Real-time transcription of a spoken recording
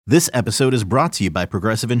This episode is brought to you by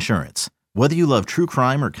Progressive Insurance. Whether you love true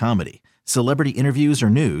crime or comedy, celebrity interviews or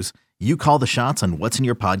news, you call the shots on what's in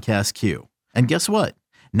your podcast queue. And guess what?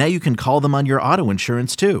 Now you can call them on your auto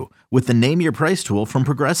insurance too with the Name Your Price tool from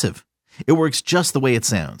Progressive. It works just the way it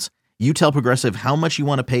sounds. You tell Progressive how much you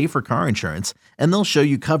want to pay for car insurance, and they'll show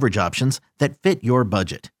you coverage options that fit your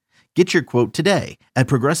budget. Get your quote today at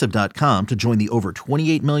Progressive.com to join the over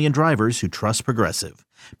 28 million drivers who trust Progressive.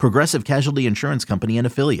 Progressive Casualty Insurance Company and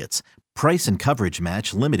Affiliates. Price and coverage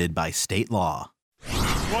match limited by state law.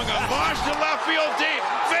 Swung a launch to left field deep.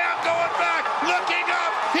 Pham going back, looking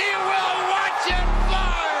up. He will watch it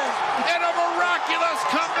fly. And a miraculous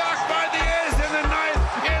comeback by the A's in the ninth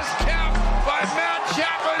is capped by Matt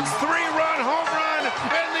Chapman's 3-run home run.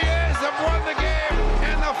 And the A's have won the game.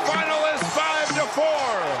 And the final is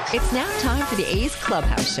 5-4. It's now time for the A's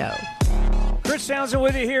Clubhouse Show. Chris Townsend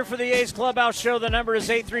with you here for the A's Clubhouse Show. The number is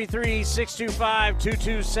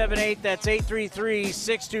 833-625-2278. That's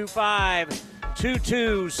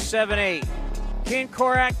 833-625-2278. Ken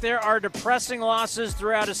Korach, there are depressing losses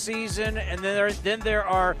throughout a season, and then there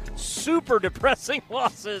are super depressing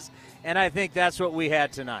losses, and I think that's what we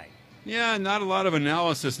had tonight. Yeah, not a lot of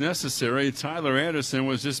analysis necessary. Tyler Anderson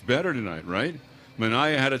was just better tonight, right?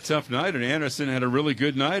 Manaea had a tough night, and Anderson had a really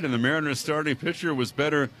good night, and the Mariners' starting pitcher was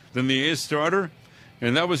better than the A's starter,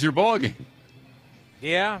 and that was your ball game.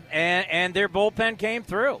 Yeah, and their bullpen came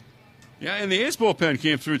through. Yeah, and the A's bullpen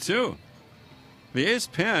came through, too. The A's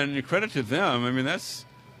pen, credit to them. I mean, there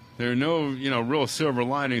are no, real silver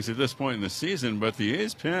linings at this point in the season, but the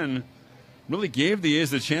A's pen really gave the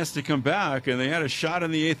A's the chance to come back, and they had a shot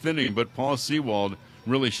in the eighth inning, but Paul Sewald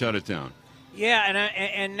really shut it down. Yeah,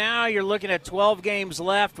 and now you're looking at 12 games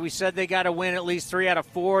left. We said they got to win at least 3 out of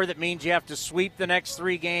 4. That means you have to sweep the next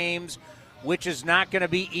 3 games, which is not going to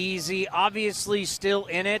be easy. Obviously still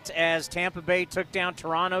in it as Tampa Bay took down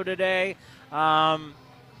Toronto today.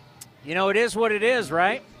 It is what it is,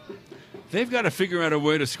 right? They've got to figure out a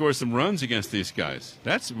way to score some runs against these guys.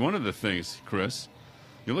 That's one of the things, Chris.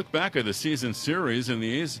 You look back at the season series, and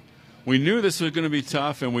the A's, we knew this was going to be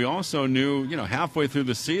tough, and we also knew, halfway through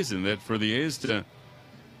the season that for the A's to,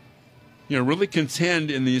 really contend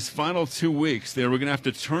in these final 2 weeks, they were going to have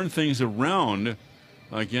to turn things around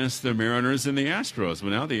against the Mariners and the Astros. But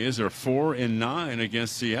now the A's are 4-9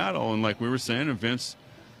 against Seattle, and like we were saying, and Vince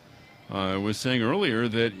was saying earlier,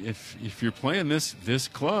 that if you're playing this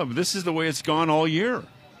club, this is the way it's gone all year.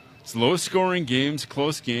 It's low-scoring games,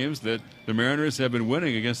 close games that the Mariners have been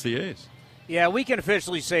winning against the A's. Yeah, we can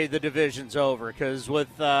officially say the division's over because with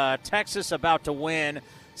Texas about to win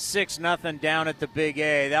 6-0 down at the Big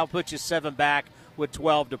A, that'll put you 7 back with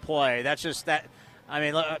 12 to play. That's just that. I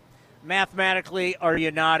mean, mathematically, are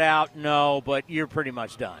you not out? No, but you're pretty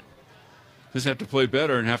much done. Just have to play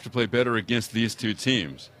better and have to play better against these two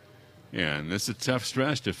teams. And it's a tough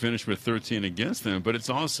stretch to finish with 13 against them, but it's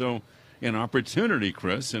also an opportunity,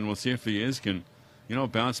 Chris, and we'll see if the A's can,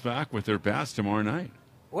 bounce back with their bats tomorrow night.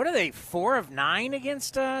 What are they, 4 of 9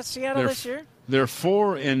 against Seattle this year? They're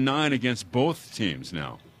 4-9 against both teams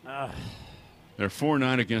now. They're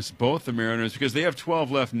 4-9 against both the Mariners because they have 12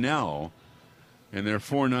 left now, and they're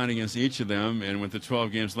 4-9 against each of them. And with the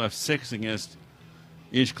 12 games left, 6 against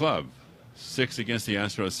each club, 6 against the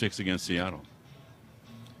Astros, 6 against Seattle.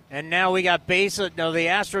 And now we got the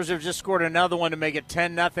Astros have just scored another one to make it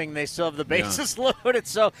 10-0. They still have the bases loaded.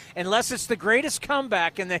 So unless it's the greatest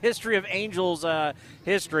comeback in the history of Angels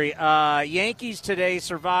history, Yankees today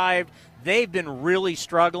survived. They've been really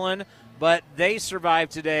struggling, but they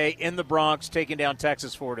survived today in the Bronx, taking down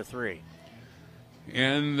Texas 4-3.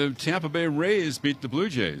 And the Tampa Bay Rays beat the Blue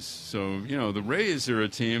Jays. So, the Rays are a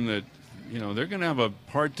team that, they're going to have a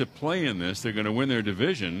part to play in this. They're going to win their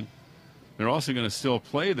division. They're also going to still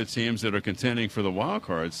play the teams that are contending for the wild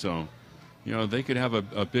card. So, they could have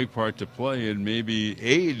a big part to play and maybe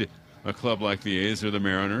aid a club like the A's or the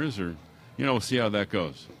Mariners, or, we'll see how that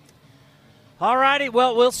goes. All righty.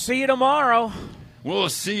 Well, we'll see you tomorrow. We'll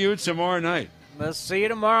see you tomorrow night. We'll see you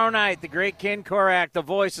tomorrow night. The great Ken Korach, the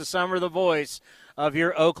voice of summer, the voice of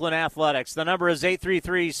your Oakland Athletics. The number is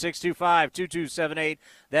 833-625-2278.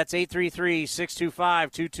 That's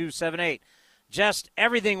 833-625-2278. Just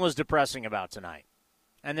everything was depressing about tonight.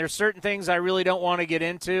 And there's certain things I really don't want to get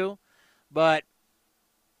into, but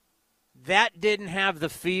that didn't have the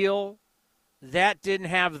feel, that didn't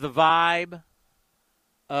have the vibe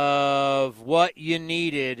of what you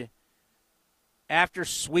needed after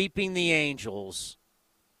sweeping the Angels.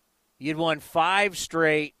 You'd won 5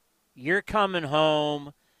 straight. You're coming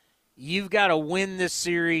home. You've got to win this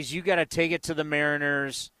series. You've got to take it to the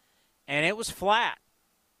Mariners. And it was flat.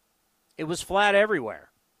 It was flat everywhere.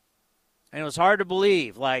 And it was hard to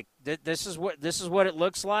believe. Like, this is what it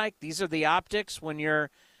looks like. These are the optics when you're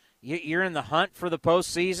in the hunt for the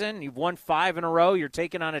postseason. You've won 5 in a row. You're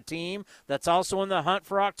taking on a team that's also in the hunt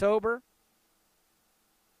for October.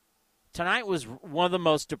 Tonight was one of the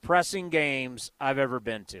most depressing games I've ever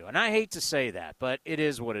been to. And I hate to say that, but it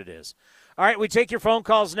is what it is. All right, we take your phone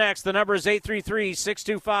calls next. The number is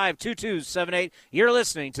 833-625-2278. You're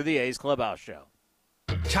listening to the A's Clubhouse Show.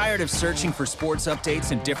 Tired of searching for sports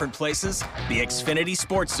updates in different places? The Xfinity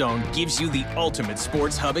Sports Zone gives you the ultimate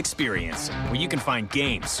sports hub experience, where you can find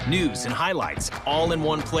games, news, and highlights all in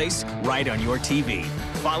one place right on your TV.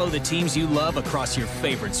 Follow the teams you love across your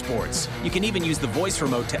favorite sports. You can even use the voice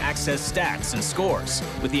remote to access stats and scores.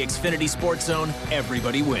 With the Xfinity Sports Zone,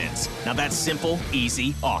 everybody wins. Now that's simple,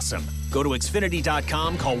 easy, awesome. Go to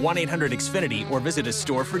Xfinity.com, call 1-800-XFINITY, or visit a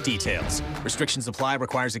store for details. Restrictions apply.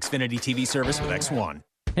 Requires Xfinity TV service with X1.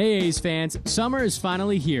 Hey A's fans, summer is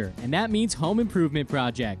finally here, and that means home improvement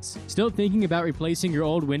projects. Still thinking about replacing your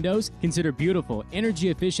old windows? Consider beautiful,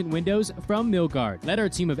 energy-efficient windows from Milgard. Let our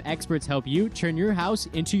team of experts help you turn your house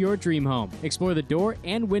into your dream home. Explore the door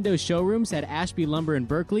and window showrooms at Ashby Lumber in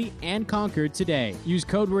Berkeley and Concord today. Use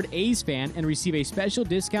code word A'sFan and receive a special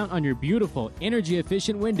discount on your beautiful,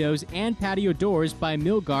 energy-efficient windows and patio doors by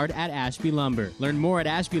Milgard at Ashby Lumber. Learn more at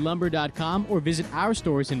ashbylumber.com or visit our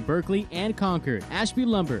stores in Berkeley and Concord. Ashby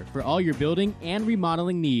Lumber, for all your building and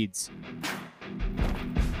remodeling needs.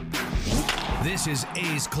 This is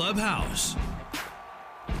A's Clubhouse.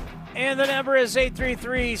 And the number is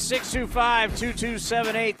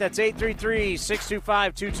 833-625-2278. That's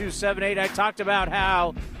 833-625-2278. I talked about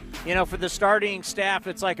how, for the starting staff,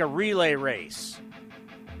 it's like a relay race.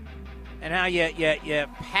 And how you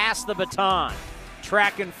pass the baton,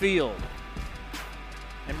 track and field.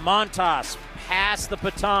 And Montas passed the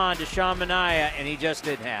baton to Sean Manaea, and he just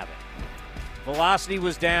didn't have it. Velocity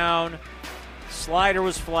was down. Slider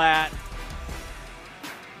was flat.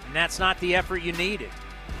 And that's not the effort you needed.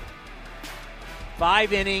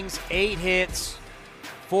 5 innings, 8 hits,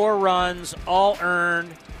 4 runs, all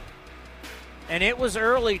earned. And it was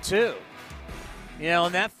early, too.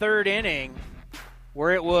 In that 3rd inning,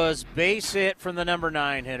 where it was base hit from the number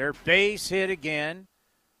 9 hitter, base hit again,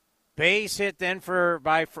 base hit then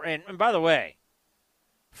and by the way,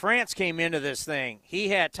 France came into this thing.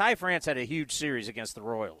 Ty France had a huge series against the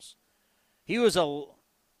Royals. He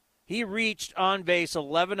reached on base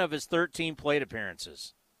 11 of his 13 plate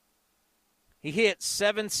appearances. He hit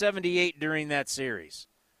 778 during that series.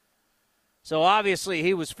 So obviously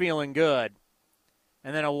he was feeling good.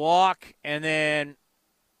 And then a walk, and then,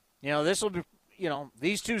 this will be,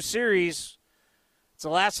 these 2 series, it's the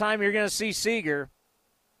last time you're going to see Seager.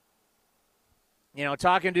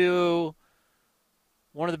 Talking to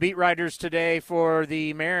one of the beat writers today for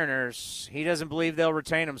the Mariners, he doesn't believe they'll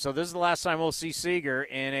retain him. So this is the last time we'll see Seager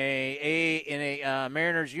in a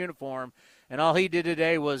Mariners uniform. And all he did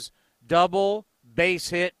today was double, base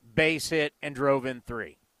hit, and drove in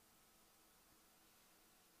 3.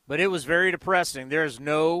 But it was very depressing. There's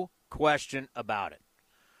no question about it.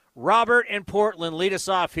 Robert in Portland, lead us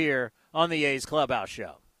off here on the A's Clubhouse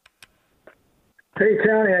Show. Hey,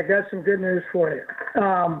 Tony, I got some good news for you.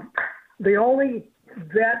 The only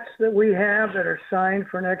vets that we have that are signed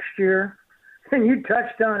for next year, and you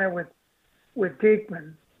touched on it with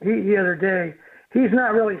Diekman the other day, he's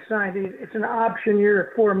not really signed. It's an option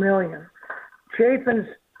year at $4 million. Chapin's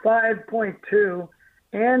 5.2.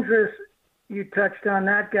 Andrus, you touched on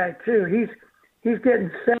that guy too. He's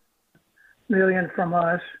getting $7 million from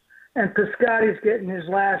us, and Piscotty's getting his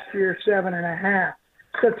last year $7.5.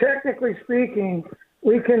 So technically speaking,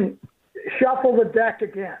 we can shuffle the deck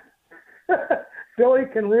again. Philly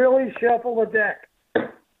can really shuffle the deck.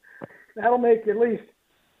 That'll make at least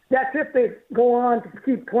 – that's if they go on to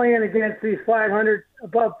keep playing against these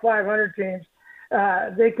above 500 teams.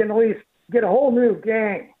 They can at least get a whole new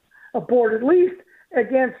gang aboard, at least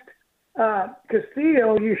against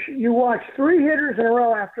Castillo. You watch 3 hitters in a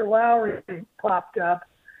row after Lowry popped up.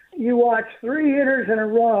 You watch 3 hitters in a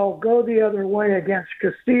row go the other way against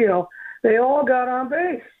Castillo. They all got on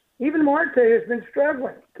base. Even Marte has been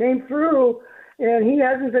struggling. Came through, and he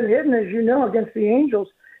hasn't been hitting, as you know, against the Angels.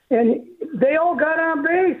 And they all got on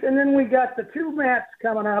base. And then we got the 2 Mats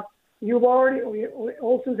coming up.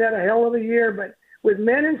 Olson's had a hell of a year, but with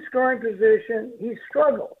men in scoring position, he's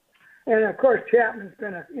struggled. And, of course, Chapman's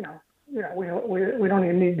been we don't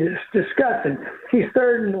even need to discuss it. He's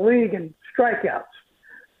 3rd in the league in strikeouts.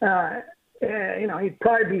 He'd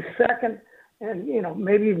probably be 2nd and,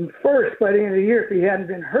 maybe even 1st by the end of the year if he hadn't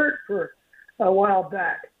been hurt for a while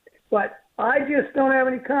back. But I just don't have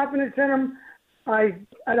any confidence in him. I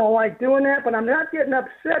don't like doing that, but I'm not getting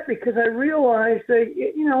upset because I realize they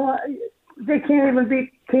can't even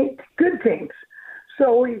beat good teams.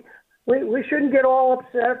 So we shouldn't get all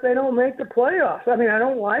upset if they don't make the playoffs. I mean, I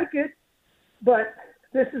don't like it, but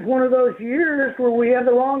this is one of those years where we have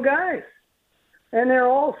the wrong guys, and they're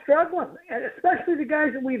all struggling, and especially the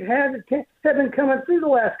guys that we've had that have been coming through the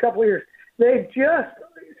last couple of years. They just,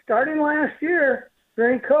 starting last year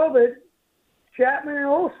during COVID, Chapman and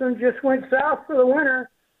Olsen just went south for the winter.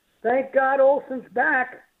 Thank God Olsen's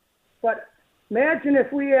back. But imagine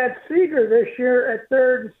if we had Seager this year at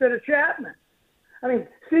third instead of Chapman. I mean,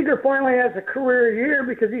 Seager finally has a career year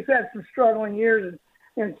because he's had some struggling years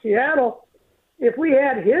in Seattle. If we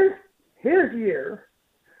had his year,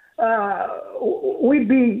 we'd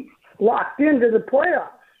be locked into the playoffs.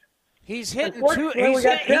 He's hitting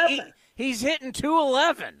he's hitting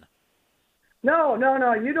 211. No.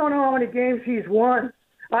 You don't know how many games he's won.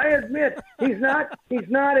 I admit he's not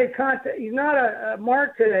a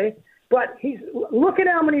mark today, but look at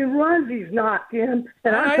how many runs he's knocked in.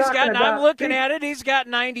 And I'm looking at it. He's got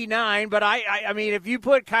 99. But I mean, if you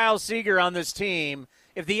put Kyle Seager on this team,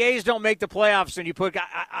 if the A's don't make the playoffs, and you put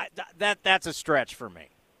that's a stretch for me.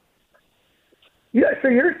 Yeah. So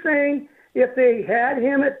you're saying if they had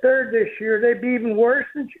him at third this year, they'd be even worse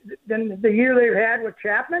than the year they've had with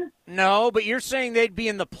Chapman? No, but you're saying they'd be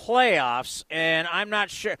in the playoffs, and I'm not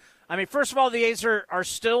sure. I mean, first of all, the A's are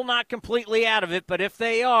still not completely out of it, but if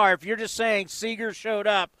they are, if you're just saying Seager showed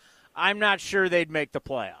up, I'm not sure they'd make the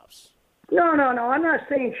playoffs. No. I'm not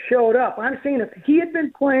saying showed up. I'm saying if he had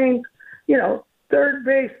been playing, third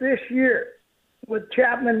base this year with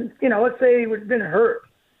Chapman, let's say he had been hurt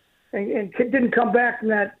and didn't come back from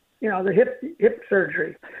that, the hip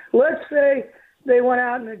surgery. Let's say they went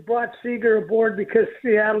out and they brought Seager aboard because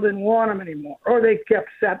Seattle didn't want him anymore, or they kept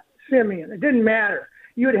Simeon. It didn't matter.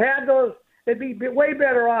 You'd have those. It'd be way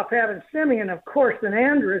better off having Simeon, of course, than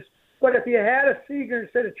Andrus. But if you had a Seager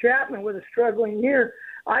instead of Chapman with a struggling year,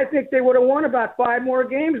 I think they would have won about 5 more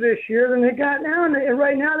games this year than they got now. And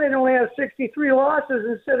right now they only have 63 losses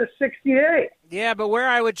instead of 68. Yeah, but where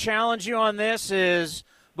I would challenge you on this is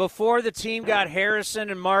before the team got Harrison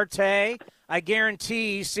and Marte, I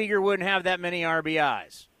guarantee Seager wouldn't have that many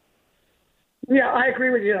RBIs. Yeah, I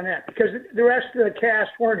agree with you on that because the rest of the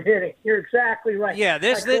cast weren't hitting. You're exactly right. Yeah,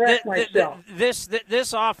 this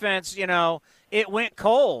offense, it went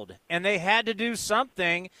cold, and they had to do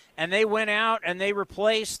something, and they went out and they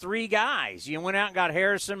replaced 3 guys. You went out and got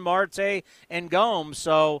Harrison, Marte, and Gomes.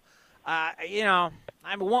 So,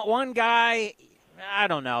 one guy, I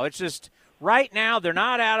don't know. It's just right now they're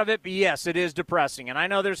not out of it, but yes, it is depressing. And I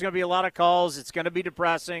know there's going to be a lot of calls. It's going to be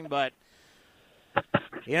depressing, but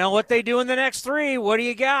what they do in the next 3, what do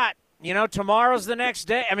you got? Tomorrow's the next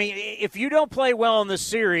day. I mean, if you don't play well in this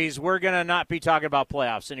series, we're going to not be talking about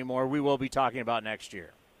playoffs anymore. We will be talking about next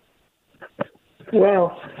year.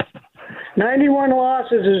 Well, 91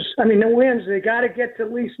 losses the wins, they got to get to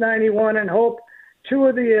at least 91 and hope 2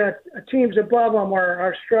 of the teams above them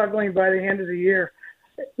are struggling by the end of the year.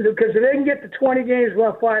 Because if they can get to 20 games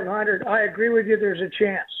above 500, I agree with you, there's a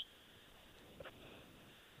chance.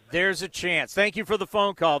 There's a chance. Thank you for the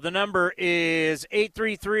phone call. The number is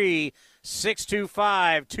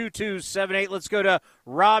 833-625-2278. Let's go to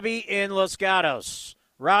Robbie in Los Gatos.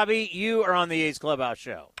 Robbie, you are on the A's Clubhouse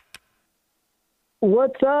show.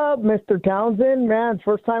 What's up, Mr. Townsend? Man,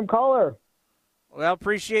 first-time caller. Well,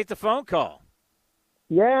 appreciate the phone call.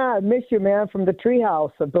 Yeah, I miss you, man, from the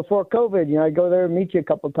treehouse before COVID. I go there and meet you a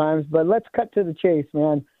couple times. But let's cut to the chase,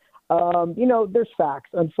 man. There's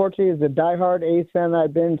facts. Unfortunately, as a diehard A's fan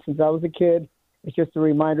I've been since I was a kid, it's just a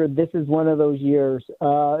reminder this is one of those years.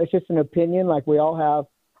 It's just an opinion like we all have.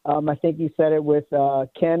 I think you said it with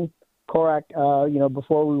Ken Korach,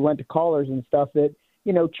 before we went to callers and stuff that,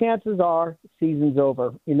 chances are season's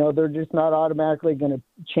over. They're just not automatically going to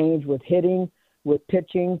change with hitting, with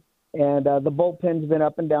pitching, and the bullpen's been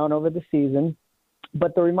up and down over the season.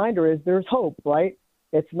 But the reminder is there's hope, right?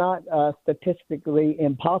 It's not statistically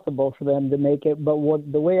impossible for them to make it. But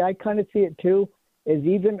the way I kind of see it, too, is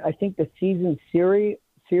even I think the season series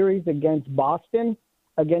against Boston,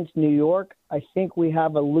 against New York, I think we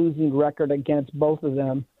have a losing record against both of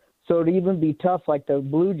them. So it'd even be tough like the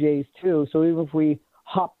Blue Jays, too. So even if we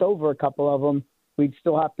hopped over a couple of them, we'd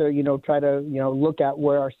still have to, try to, look at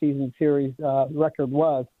where our season series record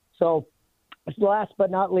was. So last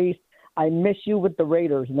but not least, I miss you with the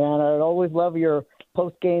Raiders, man. I'd always love your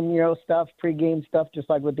post-game, stuff, pre-game stuff, just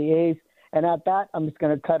like with the A's. And at that, I'm just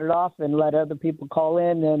going to cut it off and let other people call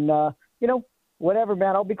in. And, whatever,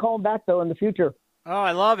 man. I'll be calling back, though, in the future. Oh,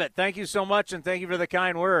 I love it. Thank you so much, and thank you for the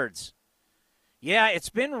kind words. Yeah, it's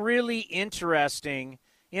been really interesting.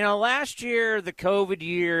 You know, last year, the COVID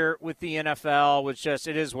year with the NFL was just,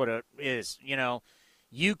 it is what it is. You know,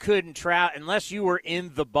 you couldn't travel unless you were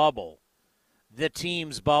in the bubble, the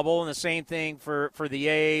team's bubble, and the same thing for the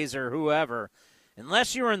A's or whoever.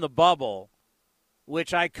 Unless you were in the bubble,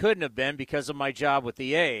 which I couldn't have been because of my job with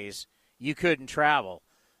the A's, you couldn't travel.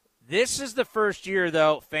 This is the first year,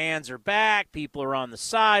 though, fans are back, people are on the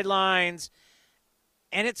sidelines,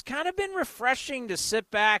 and it's kind of been refreshing to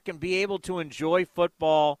sit back and be able to enjoy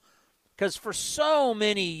football because for so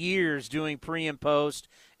many years doing pre and post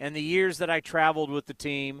and the years that I traveled with the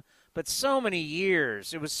team, but so many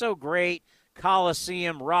years, it was so great.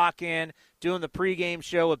 Coliseum, rockin', doing the pregame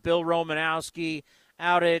show with Bill Romanowski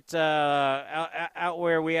out at out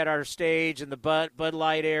where we had our stage in the Bud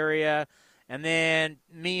Light area. And then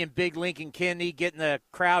me and Big Lincoln Kennedy getting the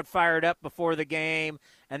crowd fired up before the game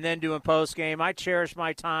and then doing post-game. I cherish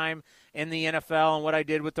my time in the NFL and what I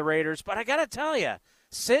did with the Raiders. But I got to tell you,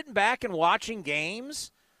 sitting back and watching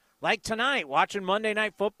games, like tonight, watching Monday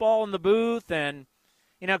Night Football in the booth, and,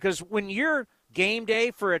 you know, because when you're game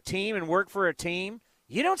day for a team and work for a team,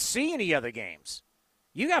 you don't see any other games.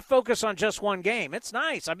 You got to focus on just one game. It's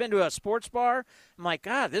nice. I've been to a sports bar. I'm like,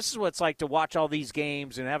 God, this is what it's like to watch all these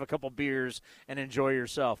games and have a couple beers and enjoy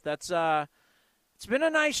yourself. That's it's been a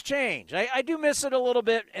nice change. I do miss it a little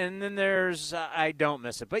bit, and then there's I don't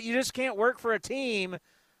miss it. But you just can't work for a team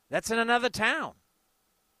that's in another town.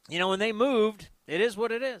 You know, when they moved, it is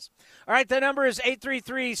what it is. All right, the number is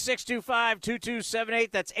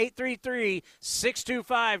 833-625-2278. That's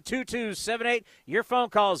 833-625-2278. Your phone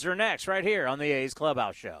calls are next right here on the A's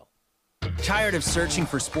Clubhouse Show. Tired of searching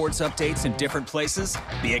for sports updates in different places?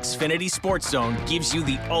 The Xfinity Sports Zone gives you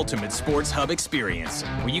the ultimate sports hub experience,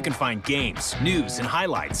 where you can find games, news, and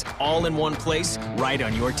highlights all in one place right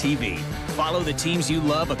on your TV. Follow the teams you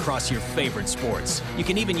love across your favorite sports. You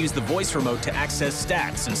can even use the voice remote to access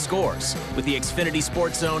stats and scores. With the Xfinity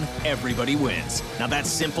Sports Zone, everybody wins. Now that's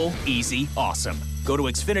simple, easy, awesome. Go to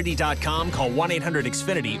Xfinity.com, call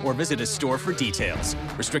 1-800-XFINITY, or visit a store for details.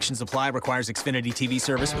 Restrictions apply. Requires Xfinity TV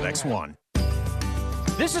service with X1.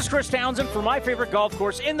 This is Chris Townsend for my favorite golf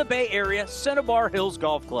course in the Bay Area, Cinnabar Hills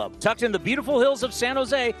Golf Club. Tucked in the beautiful hills of San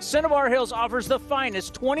Jose, Cinnabar Hills offers the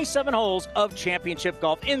finest 27 holes of championship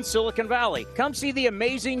golf in Silicon Valley. Come see the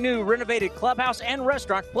amazing new renovated clubhouse and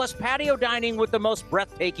restaurant, plus patio dining with the most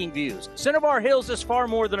breathtaking views. Cinnabar Hills is far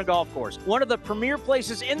more than a golf course, one of the premier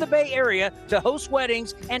places in the Bay Area to host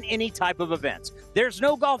weddings and any type of events. There's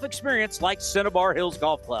no golf experience like Cinnabar Hills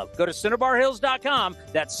Golf Club. Go to CinnabarHills.com.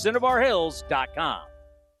 That's CinnabarHills.com.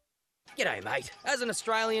 G'day, mate. As an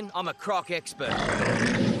Australian, I'm a croc expert.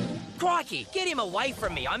 Crikey, get him away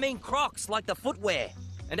from me. I mean Crocs, like the footwear.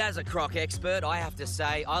 And as a croc expert, I have to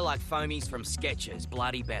say I like foamies from Skechers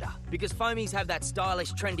bloody better. Because foamies have that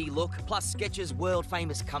stylish, trendy look, plus Skechers'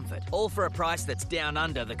 world-famous comfort. All for a price that's down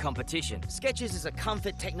under the competition. Skechers is a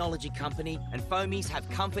comfort technology company, and foamies have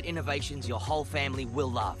comfort innovations your whole family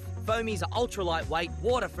will love. Foamies are ultra-lightweight,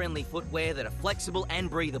 water-friendly footwear that are flexible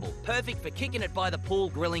and breathable. Perfect for kicking it by the pool,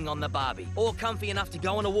 grilling on the barbie. Or comfy enough to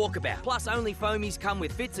go on a walkabout. Plus, only foamies come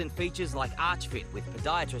with fits and features like Arch Fit with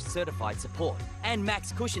podiatrist-certified support. And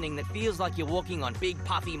max cushioning that feels like you're walking on big,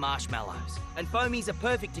 puffy marshmallows. And foamies are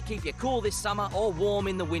perfect to keep you cool this summer or warm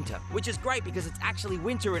in the winter. Which is great because it's actually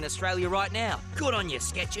winter in Australia right now. Good on you,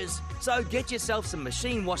 Skechers. So get yourself some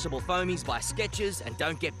machine-washable foamies by Skechers and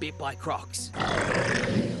don't get bit by Crocs.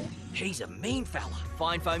 He's a mean fella.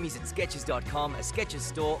 Find foamies at Skechers.com, a Skechers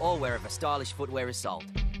store, or wherever stylish footwear is sold.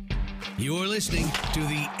 You're listening to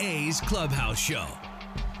the A's Clubhouse Show.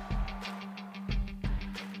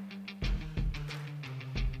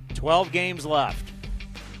 12 games left.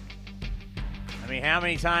 I mean, how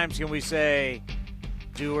many times can we say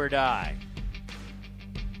do or die?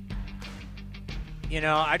 You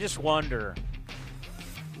know, I just wonder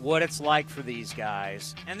what it's like for these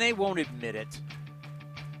guys, and they won't admit it.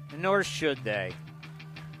 Nor should they.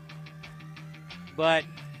 But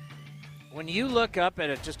when you look up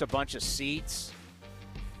at just a bunch of seats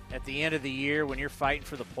at the end of the year when you're fighting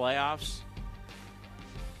for the playoffs,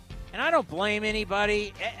 and I don't blame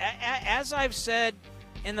anybody, as I've said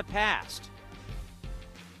in the past,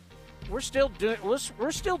 we're still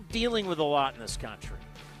dealing with a lot in this country.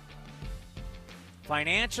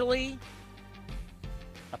 Financially,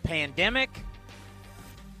 a pandemic.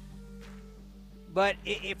 But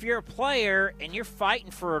if you're a player and you're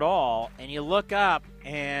fighting for it all and you look up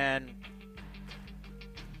and,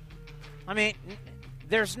 I mean,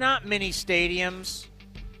 there's not many stadiums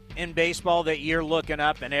in baseball that you're looking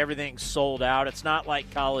up and everything's sold out. It's not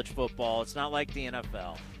like college football. It's not like the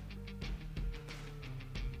NFL.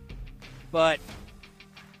 But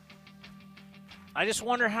I just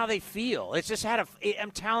wonder how they feel. It's just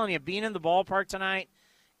I'm telling you, being in the ballpark tonight,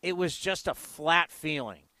 it was just a flat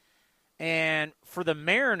feeling. And for the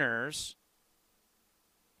Mariners,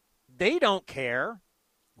 they don't care.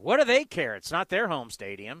 What do they care? It's not their home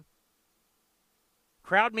stadium.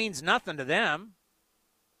 Crowd means nothing to them.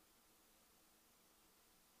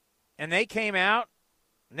 And they came out,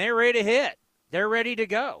 and they're ready to hit. They're ready to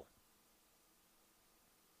go.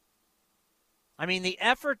 I mean, the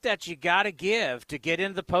effort that you got to give to get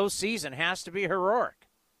into the postseason has to be heroic.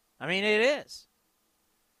 I mean, it is.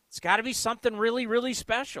 It's got to be something really, really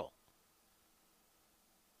special.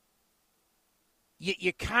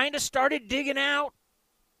 You kind of started digging out,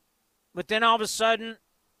 but then all of a sudden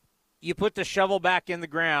you put the shovel back in the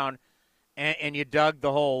ground and you dug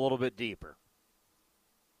the hole a little bit deeper.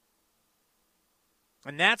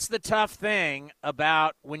 And that's the tough thing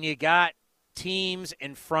about when you got teams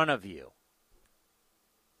in front of you.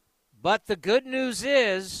 But the good news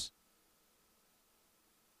is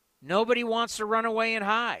nobody wants to run away and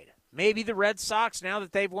hide. Maybe the Red Sox, now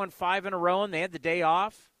that they've won 5 in a row and they had the day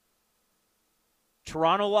off.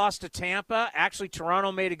 Toronto lost to Tampa. Actually,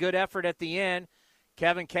 Toronto made a good effort at the end.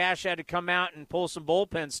 Kevin Cash had to come out and pull some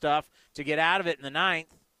bullpen stuff to get out of it in the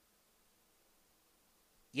 9th.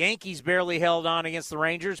 Yankees barely held on against the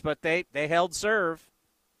Rangers, but they held serve.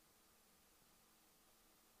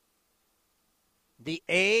 The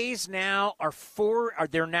A's now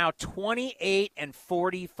they're now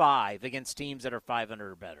 28-45 against teams that are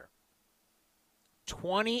 500 or better.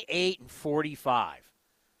 28-45.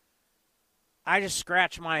 I just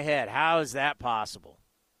scratch my head. How is that possible?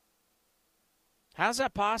 How's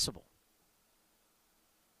that possible?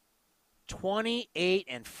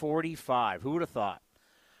 28-45. Who would have thought?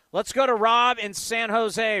 Let's go to Rob in San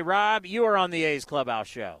Jose. Rob, you are on the A's Clubhouse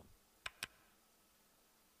show.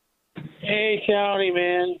 Hey, County,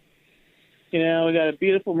 man. You know, we got a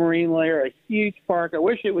beautiful marine layer, a huge park. I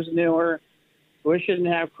wish it was newer. I wish it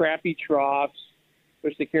didn't have crappy troughs.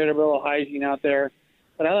 Wish they cared about a little hygiene out there.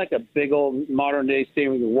 But I like a big old modern-day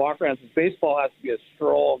stadium. We can walk around. Since baseball has to be a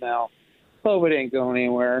stroll now. COVID ain't going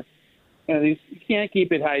anywhere. You know, you can't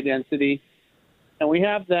keep it high density. And we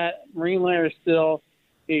have that marine layer still.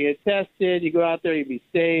 You get tested. You go out there. You be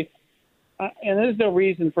safe. And there's no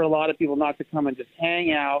reason for a lot of people not to come and just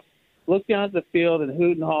hang out, look down at the field and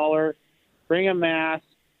hoot and holler, bring a mask,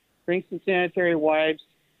 bring some sanitary wipes,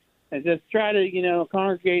 and just try to, you know,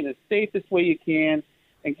 congregate in the safest way you can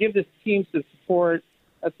and give this team some support.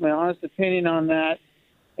 That's my honest opinion on that.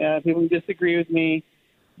 People can disagree with me,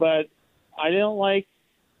 but I don't like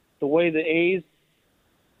the way the A's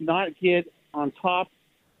not get on top.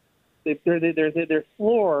 Their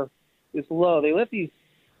floor is low. They let these,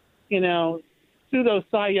 you know, pseudo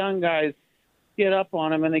Cy Young guys get up on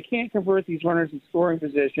them, and they can't convert these runners in scoring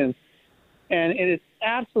position. And it is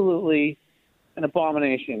absolutely an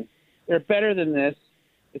abomination. They're better than this.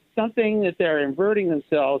 It's something that they're inverting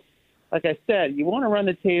themselves. Like I said, you want to run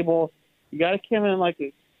the table. You got to come in like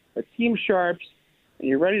a team sharps, and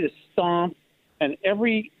you're ready to stomp. And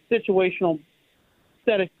every situational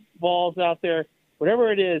set of balls out there,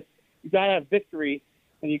 whatever it is, you got to have victory,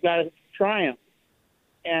 and you got to triumph.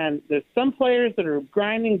 And there's some players that are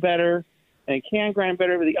grinding better and can grind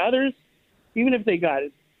better than the others, even if they got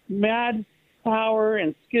mad power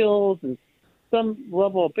and skills and some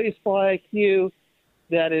level of baseball IQ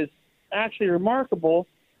that is actually remarkable.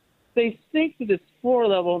 They sink to this floor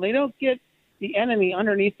level, and they don't get the enemy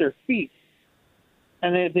underneath their feet.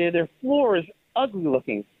 And their floor is ugly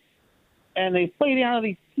looking. And they play down to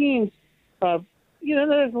these teams.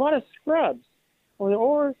 There's a lot of scrubs,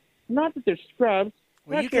 or not that they're scrubs.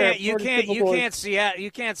 Well, you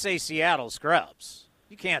can't say Seattle scrubs.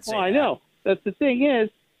 You can't say. Well, that. I know. That's the thing is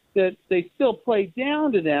that they still play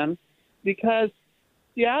down to them because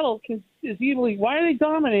Seattle is easily. Why are they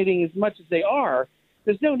dominating as much as they are?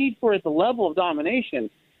 There's no need for it at the level of domination.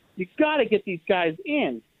 You got to get these guys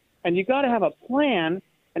in, and you got to have a plan,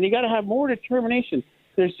 and you got to have more determination.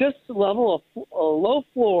 There's just a level of a low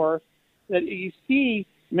floor that you see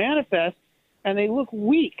manifest, and they look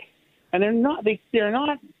weak. And they're not. It's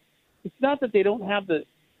not that they don't have the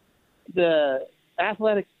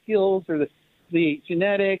athletic skills or the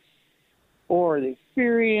genetics or the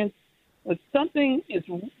experience. It's something.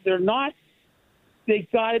 They're not. They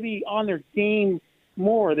got to be on their game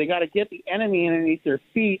more. They got to get the enemy underneath their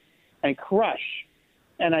feet and crush.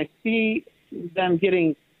 And I see them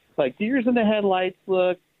getting like deers in the headlights.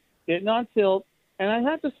 Look, getting on tilt. And I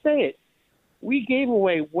have to say it. We gave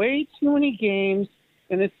away way too many games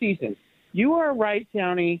in this season. You are right,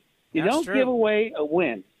 Townie. You don't give away a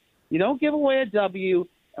win. You don't give away a W.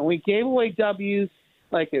 and we gave away W's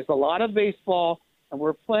like there's a lot of baseball, and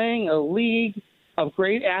we're playing a league of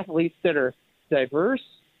great athletes that are diverse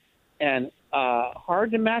and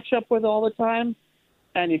hard to match up with all the time.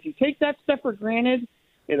 And if you take that stuff for granted,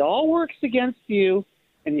 it all works against you,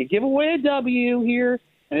 and you give away a W here,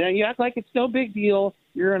 and then you act like it's no big deal,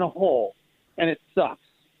 you're in a hole, and it sucks.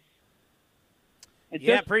 It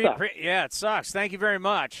sucks. It sucks. Thank you very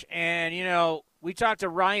much. And, we talked to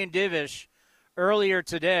Ryan Divish earlier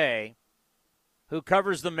today, who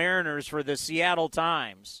covers the Mariners for the Seattle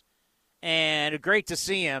Times. And great to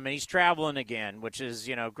see him, and he's traveling again, which is,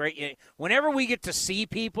 great. Whenever we get to see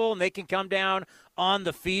people and they can come down on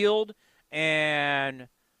the field and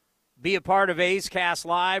be a part of A's Cast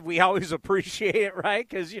Live, we always appreciate it, right?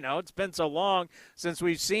 Because, it's been so long since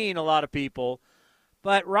we've seen a lot of people.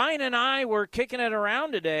 But Ryan and I were kicking it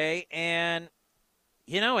around today, and,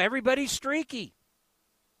 everybody's streaky.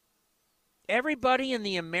 Everybody in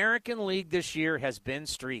the American League this year has been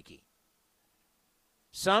streaky.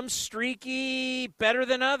 Some streaky better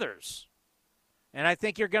than others. And I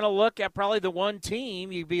think you're going to look at probably the one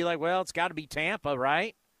team, you'd be like, well, it's got to be Tampa,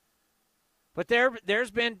 right? But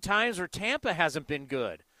there's been times where Tampa hasn't been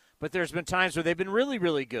good. But there's been times where they've been really,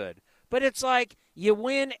 really good. But it's like you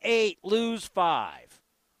win 8, lose 5.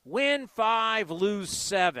 Win 5, lose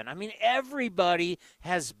 7. I mean, everybody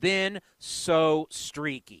has been so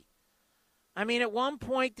streaky. I mean, at one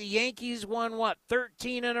point, the Yankees won,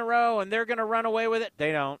 13 in a row, and they're going to run away with it?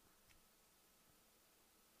 They don't.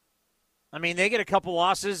 I mean, they get a couple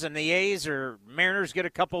losses, and the A's or Mariners get a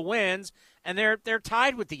couple wins, and they're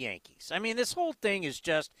tied with the Yankees. I mean, this whole thing is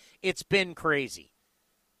just, it's been crazy.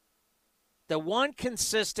 The one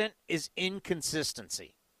consistent is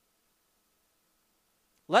inconsistency.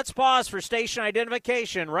 Let's pause for station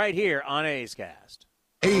identification right here on A's Cast.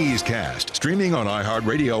 A's Cast, streaming on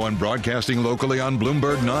iHeartRadio and broadcasting locally on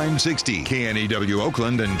Bloomberg 960, KNEW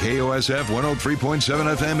Oakland, and KOSF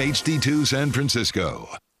 103.7 FM HD2 San Francisco.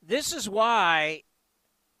 This is why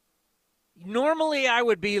normally I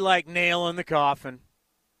would be like nail in the coffin.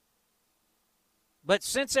 But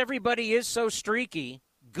since everybody is so streaky,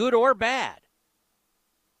 good or bad,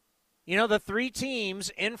 the 3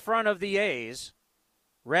 teams in front of the A's,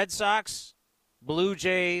 Red Sox, Blue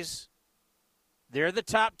Jays, they're the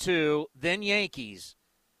top 2, then Yankees.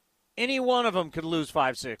 Any one of them could lose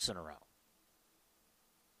 5, 6 in a row.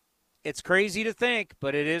 It's crazy to think,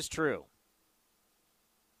 but it is true.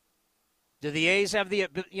 Do the A's have the,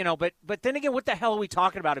 but then again, what the hell are we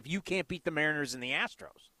talking about if you can't beat the Mariners and the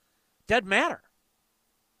Astros? Doesn't matter.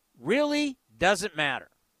 Really doesn't matter.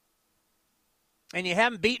 And you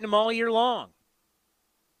haven't beaten them all year long.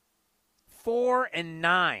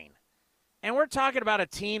 4-9. And we're talking about a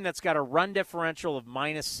team that's got a run differential of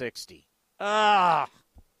 -60. And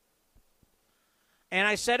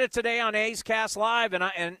I said it today on A's Cast Live,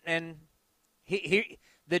 and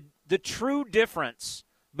the true difference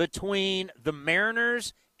between the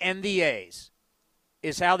Mariners and the A's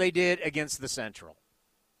is how they did against the Central.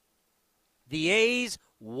 The A's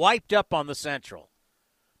wiped up on the Central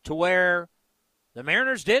to where the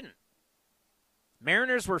Mariners didn't.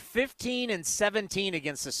 Mariners were 15-17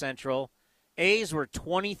 against the Central. A's were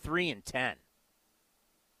 23-10.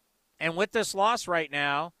 And with this loss right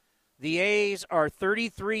now, the A's are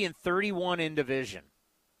 33-31 in division.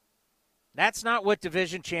 That's not what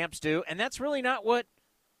division champs do, and that's really not what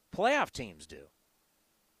playoff teams do.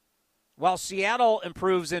 While Seattle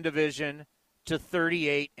improves in division to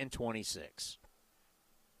 38-26.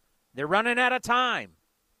 They're running out of time.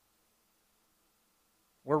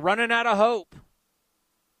 We're running out of hope.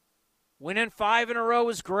 Winning 5 in a row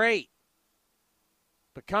is great.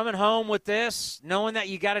 But coming home with this, knowing that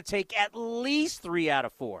you got to take at least 3 out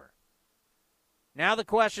of 4. Now the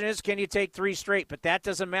question is, can you take 3 straight? But that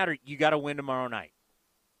doesn't matter. You got to win tomorrow night.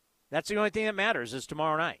 That's the only thing that matters is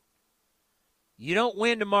tomorrow night. You don't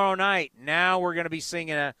win tomorrow night, now we're going to be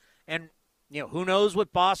singing who knows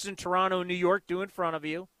what Boston, Toronto, New York do in front of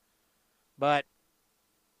you. But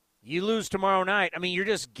you lose tomorrow night. I mean, you're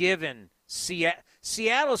just giving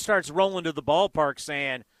Seattle starts rolling to the ballpark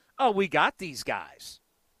saying, oh, we got these guys.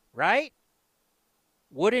 Right?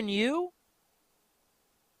 Wouldn't you?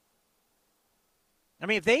 I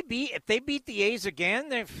mean, if they beat the A's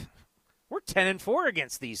again, we're 10-4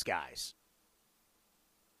 against these guys.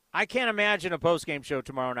 I can't imagine a postgame show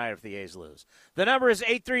tomorrow night if the A's lose. The number is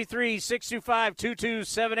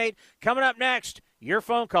 833-625-2278. Coming up next, your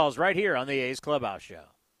phone calls right here on the A's Clubhouse Show.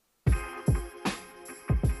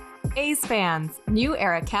 A's fans, New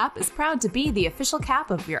Era Cap is proud to be the official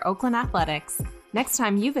cap of your Oakland Athletics. Next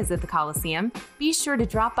time you visit the Coliseum, be sure to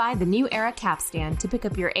drop by the New Era Cap Stand to pick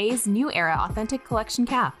up your A's New Era Authentic Collection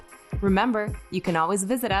cap. Remember, you can always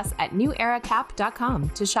visit us at neweracap.com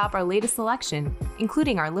to shop our latest selection,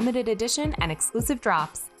 including our limited edition and exclusive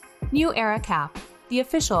drops. New Era Cap, the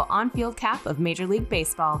official on-field cap of Major League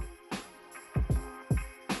Baseball.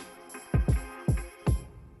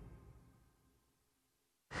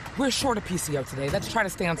 We're short of PCO today. Let's try to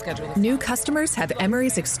stay on schedule. New customers have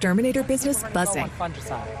Emery's exterminator business buzzing.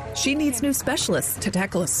 She needs new specialists to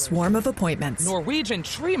tackle a swarm of appointments. Norwegian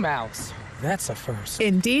tree mouse. That's a first.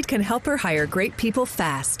 Indeed can help her hire great people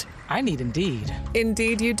fast. I need Indeed.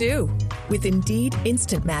 Indeed you do. With Indeed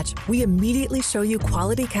Instant Match, we immediately show you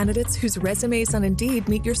quality candidates whose resumes on Indeed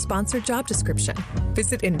meet your sponsored job description.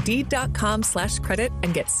 Visit Indeed.com/credit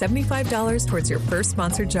and get $75 towards your first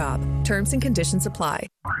sponsored job. Terms and conditions apply.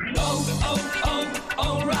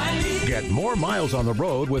 O'Reilly. Get more miles on the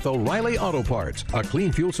road with O'Reilly Auto Parts. A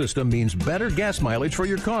clean fuel system means better gas mileage for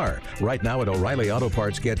your car. Right now at O'Reilly Auto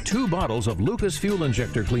Parts, get 2 bottles of Lucas Fuel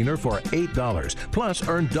Injector Cleaner for $8. Plus,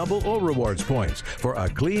 earn double O Rewards points. For a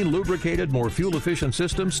clean, lubricated, more fuel-efficient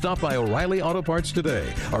system, stop by O'Reilly Auto Parts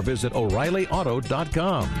today or visit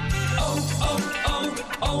O'ReillyAuto.com.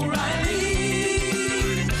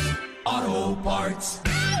 O'Reilly Auto Parts.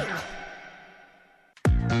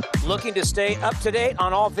 Looking to stay up to date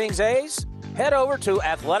on all things A's? Head over to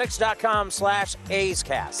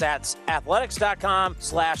athletics.com/A'sCast. That's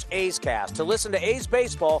athletics.com/A'sCast to listen to A's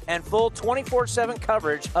baseball and full 24/7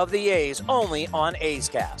 coverage of the A's only on A's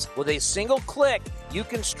Cast. With a single click, you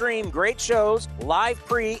can stream great shows, live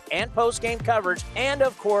pre- and post-game coverage, and,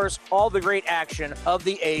 of course, all the great action of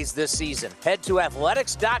the A's this season. Head to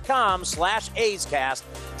athletics.com/A'sCast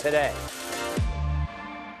today.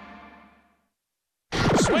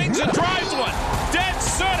 Swings and drives one. Dead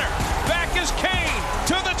center. Back is Kane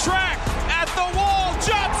to the track. At the wall.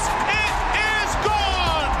 Jumps. It is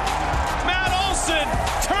gone. Matt Olson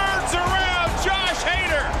turns around Josh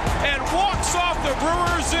Hader and walks off the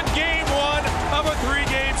Brewers in Game 1 of a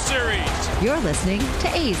 3-game series. You're listening to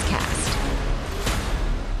A's Cast.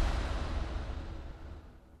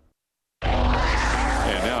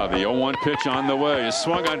 And now the 0-1 pitch on the way is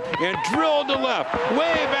swung on and drilled to left.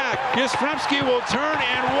 Way back. Yastrzemski will turn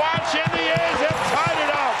and watch, and the A's have tied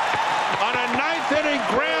it up on a 9th-inning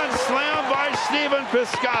grand slam by Stephen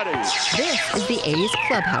Piscotty. This is the A's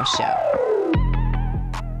Clubhouse Show.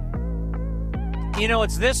 You know,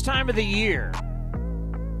 it's this time of the year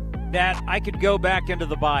that I could go back into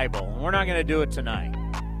the Bible. We're not going to do it tonight.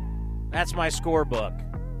 That's my scorebook.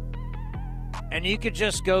 And you could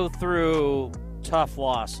just go through tough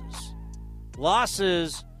losses.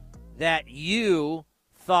 Losses that you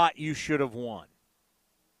thought you should have won.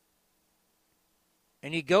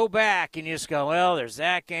 And you go back and you just go, well, there's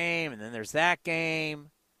that game, and then there's that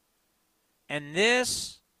game. And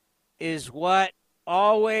this is what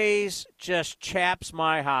always just chaps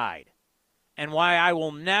my hide, and why I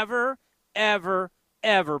will never, ever,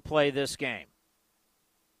 ever play this game.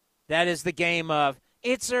 That is the game of,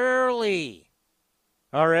 it's early.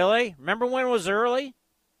 Oh, really? Remember when it was early?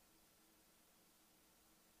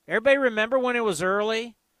 Everybody remember when it was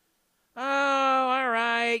early? Oh, all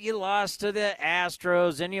right, you lost to the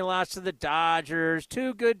Astros, and you lost to the Dodgers.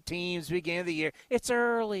 2 good teams beginning of the year. It's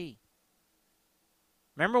early.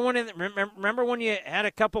 Remember when you had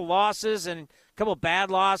a couple losses and a couple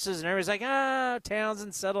bad losses, and everybody's like,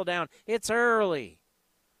 Townsend, settle down. It's early.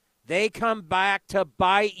 They come back to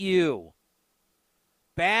bite you.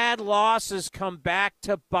 Bad losses come back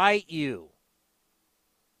to bite you.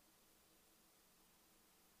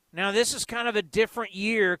 Now, this is kind of a different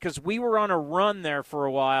year because we were on a run there for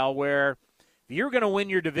a while where if you were going to win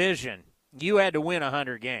your division, you had to win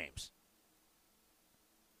 100 games.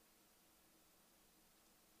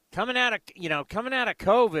 Coming out of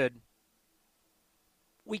COVID,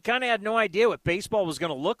 we kind of had no idea what baseball was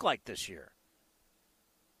going to look like this year.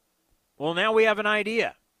 Well, now we have an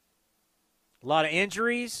idea. A lot of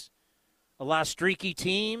injuries, a lot of streaky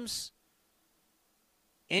teams,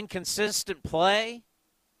 inconsistent play.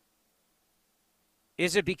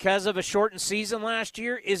 Is it because of a shortened season last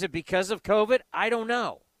year? Is it because of COVID? I don't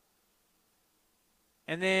know.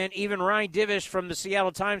 And then even Ryan Divish from the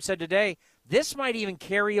Seattle Times said today, this might even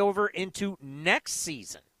carry over into next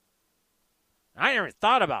season. I never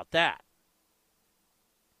thought about that.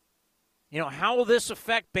 You know, how will this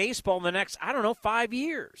affect baseball in the next, 5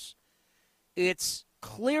 years? It's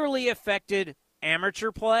clearly affected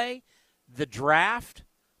amateur play, the draft,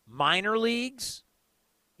 minor leagues,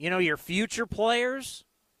 your future players.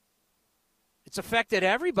 It's affected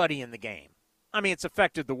everybody in the game. I mean, it's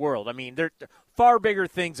affected the world. I mean, there are far bigger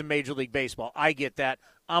things in Major League Baseball. I get that.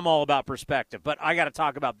 I'm all about perspective. But I got to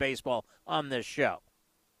talk about baseball on this show.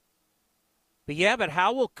 But, yeah, but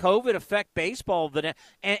how will COVID affect baseball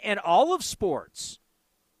and all of sports?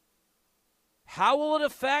 How will it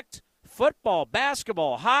affect football,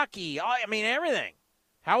 basketball, hockey, I mean, everything?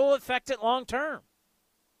 How will it affect it long term?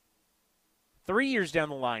 3 years down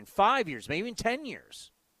the line, 5 years, maybe even 10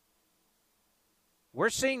 years. We're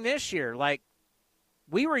seeing this year, like,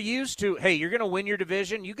 we were used to, hey, you're going to win your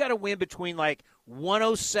division. You got to win between, like,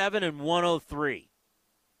 107 and 103.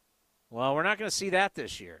 Well, we're not going to see that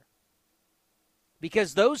this year.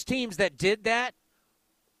 Because those teams that did that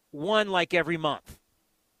won, like, every month.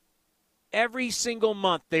 Every single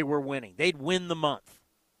month they were winning. They'd win the month.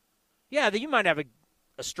 Yeah, you might have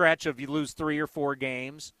a stretch of you lose 3 or 4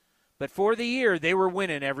 games. But for the year, they were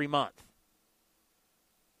winning every month.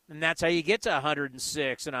 And that's how you get to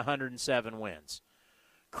 106 and 107 wins.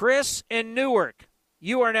 Chris in Newark,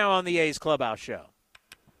 you are now on the A's Clubhouse Show.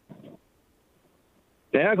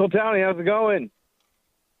 Hey, Uncle Tony, how's it going?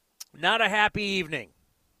 Not a happy evening.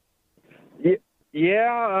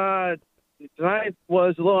 Yeah, tonight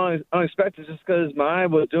was a little unexpected just because my eye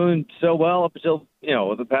was doing so well up until,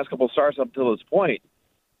 the past couple of starts up until this point.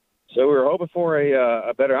 So we were hoping for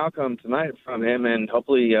a better outcome tonight from him and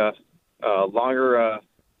hopefully a longer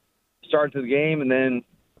start to the game, and then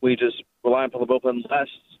we just rely on the bullpen less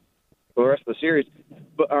for the rest of the series,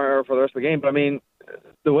 or for the rest of the game. But, I mean,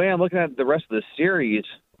 the way I'm looking at the rest of the series,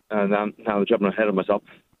 now I'm jumping ahead of myself,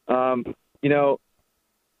 the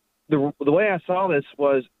way I saw this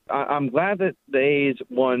was I'm glad that the A's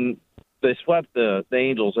won. They swept the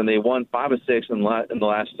Angels, and they won 5 of 6 in the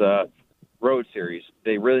last road series.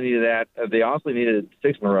 They really needed that. They honestly needed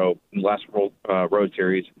 6 in a row in the last road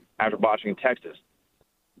series after botching Texas.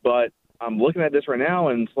 But I'm looking at this right now,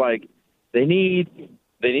 and it's like they need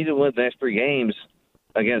to win the next 3 games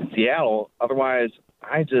against Seattle. Otherwise,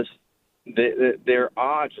 their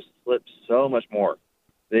odds just slip so much more.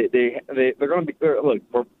 They're going to be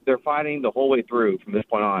look. They're fighting the whole way through from this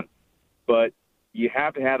point on, but you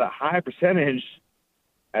have to have a high percentage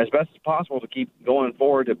as best as possible to keep going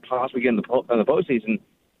forward to possibly get in the postseason.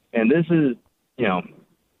 And this is,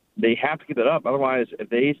 they have to keep it up. Otherwise, if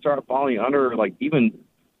they start falling under, like, even,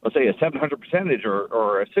 let's say, a 700 percentage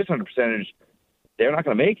or a 600 percentage, they're not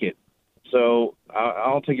going to make it. So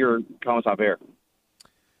I'll take your comments off air.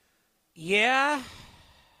 Yeah.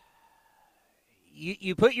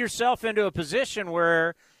 You put yourself into a position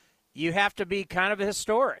where you have to be kind of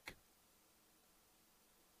historic.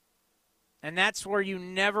 And that's where you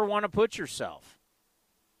never want to put yourself.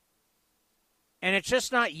 And it's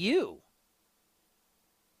just not you.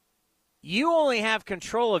 You only have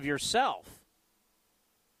control of yourself.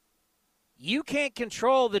 You can't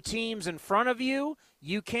control the teams in front of you.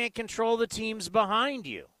 You can't control the teams behind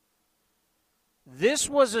you. This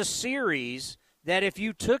was a series that if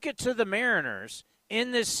you took it to the Mariners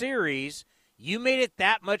in this series, you made it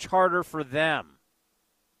that much harder for them.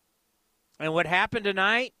 And what happened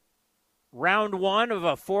tonight, round 1 of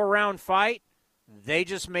a 4-round fight, they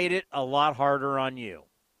just made it a lot harder on you.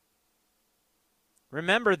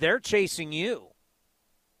 Remember, they're chasing you.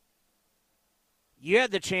 You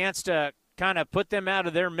had the chance to kind of put them out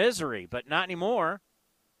of their misery, but not anymore.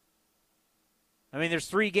 I mean, there's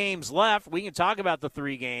 3 games left. We can talk about the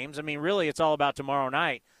 3 games. I mean, really, it's all about tomorrow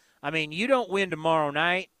night. I mean, you don't win tomorrow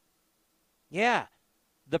night. Yeah,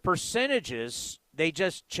 the percentages, they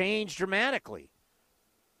just change dramatically.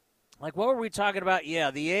 Like, what were we talking about?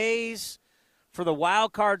 Yeah, the A's for the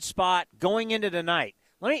wild card spot going into tonight.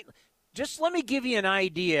 Let me give you an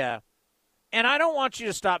idea, and I don't want you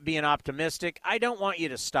to stop being optimistic. I don't want you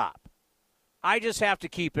to stop. I just have to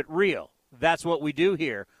keep it real. That's what we do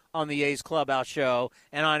here on the A's Clubhouse Show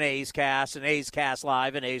and on A's Cast and A's Cast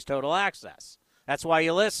Live and A's Total Access. That's why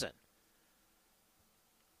you listen.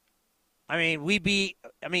 I mean,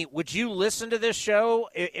 would you listen to this show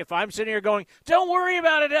if I'm sitting here going, don't worry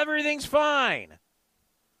about it, everything's fine?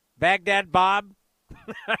 Baghdad Bob?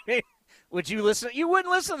 I mean, would you listen? You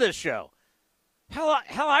wouldn't listen to this show. Hell,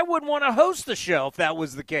 I wouldn't want to host the show if that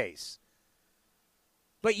was the case.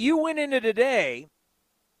 But you went into today,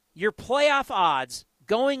 your playoff odds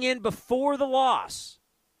going in before the loss,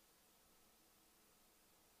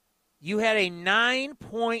 you had a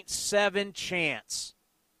 9.7 chance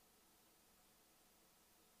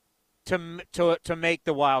to make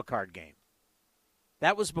the wild card game.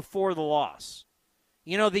 That was before the loss.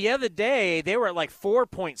 You know, the other day, they were at like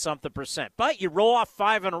 4-point-something%. But you roll off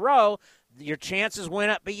 5 in a row, your chances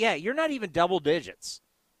went up. But, yeah, you're not even double digits.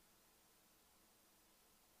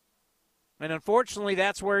 And unfortunately,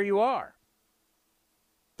 that's where you are.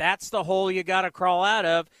 That's the hole you got to crawl out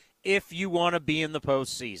of if you want to be in the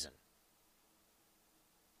postseason.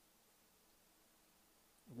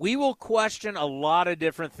 We will question a lot of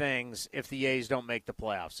different things if the A's don't make the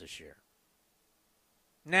playoffs this year.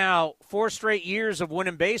 Now, 4 straight years of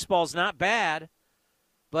winning baseball is not bad,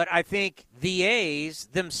 but I think the A's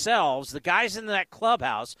themselves, the guys in that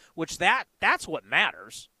clubhouse, which that's what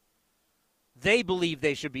matters, they believe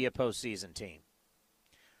they should be a postseason team.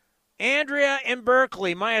 Andrea in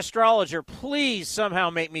Berkeley, my astrologer, please somehow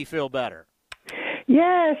make me feel better.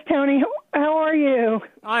 Yes, Tony, how are you?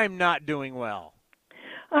 I'm not doing well.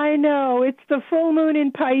 I know. It's the full moon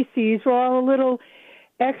in Pisces. We're all a little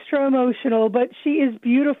extra emotional, but she is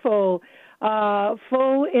beautiful.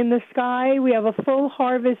 Full in the sky. We have a full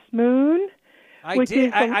harvest moon.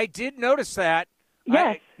 I did notice that.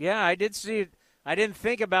 Yes. I did see it. I didn't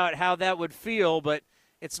think about how that would feel, but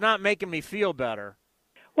it's not making me feel better.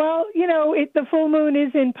 Well, the full moon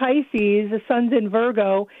is in Pisces, the sun's in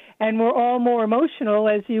Virgo, and we're all more emotional,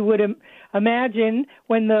 as you would imagine.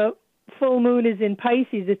 When the full moon is in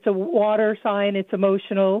Pisces, it's a water sign, it's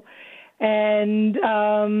emotional. And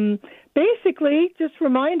basically, just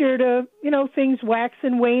reminder to, things wax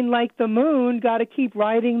and wane like the moon, got to keep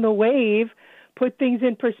riding the wave, put things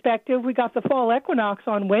in perspective. We got the fall equinox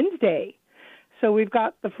on Wednesday. So we've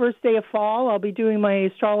got the first day of fall. I'll be doing my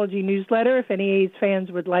astrology newsletter if any A's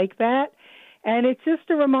fans would like that. And it's just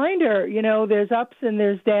a reminder, there's ups and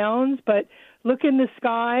there's downs, but look in the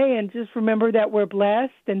sky and just remember that we're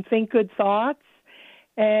blessed and think good thoughts.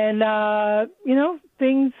 And,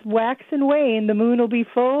 things wax and wane. The moon will be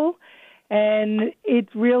full, and it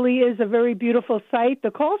really is a very beautiful sight. The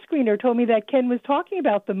call screener told me that Ken was talking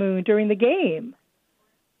about the moon during the game.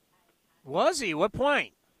 Was he? What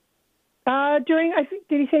point? Did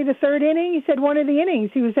he say the third inning? He said one of the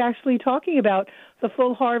innings. He was actually talking about the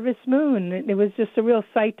full harvest moon. It was just a real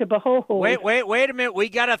sight to behold. Wait a minute. We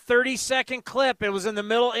got a 30-second clip. It was in the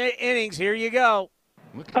middle innings. Here you go.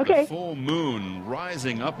 Look at the full moon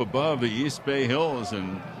rising up above the East Bay Hills,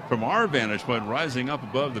 and from our vantage point, rising up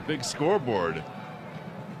above the big scoreboard,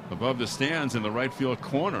 above the stands in the right field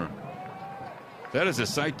corner. That is a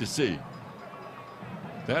sight to see.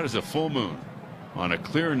 That is a full moon on a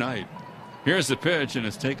clear night. Here's the pitch, and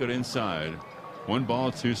it's taken inside. 1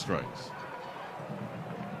 ball, 2 strikes.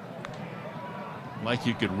 Like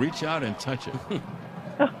you could reach out and touch it.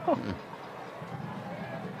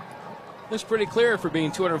 Looks pretty clear for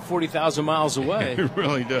being 240,000 miles away. It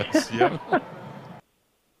really does, yeah.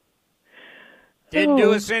 Didn't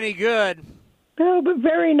do us any good. No, but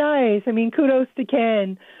very nice. I mean, kudos to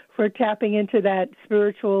Ken for tapping into that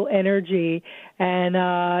spiritual energy. And,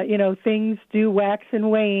 things do wax and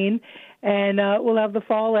wane. And we'll have the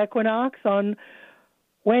fall equinox on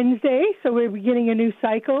Wednesday. So we're beginning a new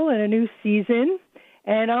cycle and a new season.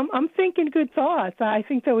 And I'm thinking good thoughts. I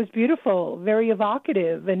think that was beautiful, very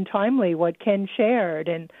evocative and timely what Ken shared.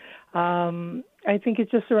 And I think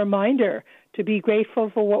it's just a reminder to be grateful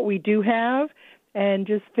for what we do have and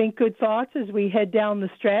just think good thoughts as we head down the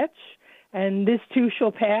stretch. And this too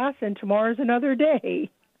shall pass, and tomorrow's another day.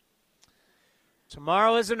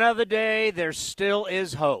 Tomorrow is another day. There still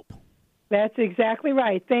is hope. That's exactly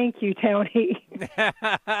right. Thank you, Tony.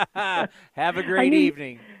 Have a great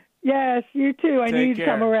evening. Yes, you too. I knew you'd care.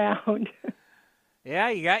 come around. Yeah,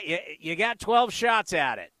 you got 12 shots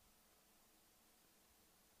at it.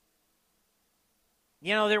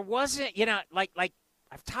 There wasn't, like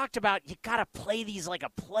I've talked about, you got to play these like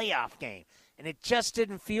a playoff game, and it just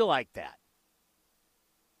didn't feel like that.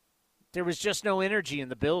 There was just no energy in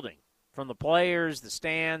the building. From the players, the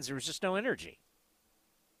stands, there was just no energy.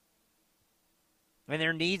 And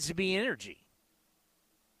there needs to be energy.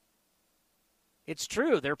 It's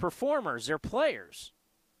true. They're performers. They're players.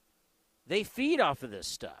 They feed off of this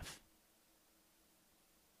stuff.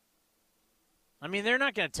 I mean, they're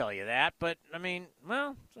not going to tell you that, but, I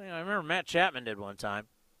remember Matt Chapman did one time.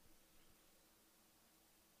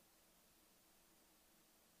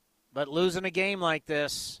 But losing a game like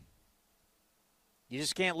this, you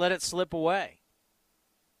just can't let it slip away.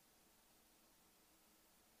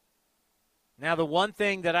 Now, the one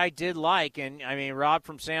thing that I did like, and, Rob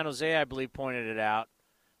from San Jose, I believe, pointed it out,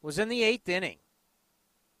 was in the 8th inning,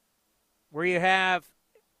 where you have,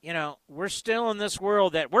 we're still in this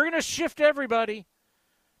world that we're going to shift everybody.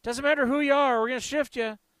 Doesn't matter who you are, we're going to shift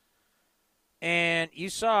you. And you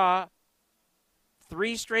saw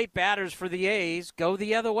 3 straight batters for the A's go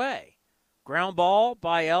the other way. Ground ball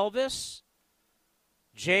by Elvis.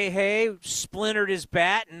 Jay Hay splintered his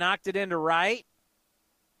bat and knocked it into right.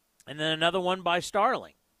 And then another one by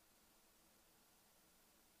Starling.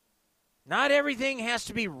 Not everything has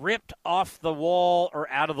to be ripped off the wall or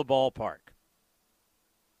out of the ballpark.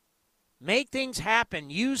 Make things happen.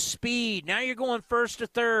 Use speed. Now you're going first to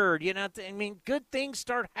third. You know, I mean, good things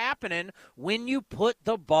start happening when you put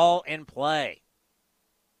the ball in play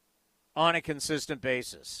on a consistent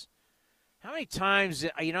basis. How many times,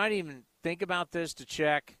 I didn't even think about this to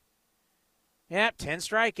check. Yep, 10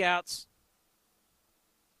 strikeouts.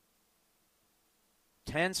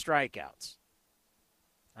 10 strikeouts.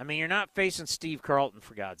 I mean, you're not facing Steve Carlton,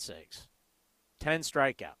 for God's sakes. 10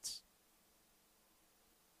 strikeouts.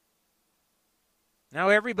 Now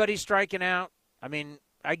everybody's striking out. I mean,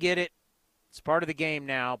 I get it. It's part of the game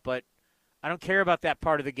now, but I don't care about that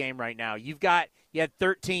part of the game right now. You had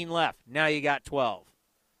 13 left. Now you got 12.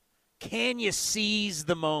 Can you seize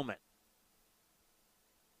the moment?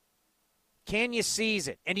 Can you seize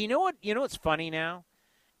it? And you know what? You know what's funny now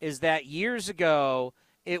is that years ago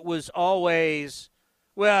it was always,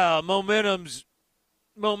 well, momentum's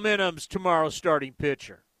tomorrow's starting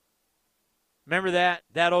pitcher. Remember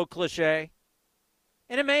that old cliche?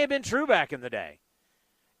 And it may have been true back in the day.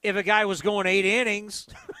 If a guy was going 8 innings,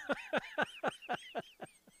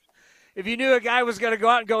 if you knew a guy was going to go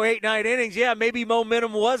out and go 8, 9 innings, yeah, maybe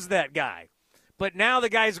momentum was that guy. But now the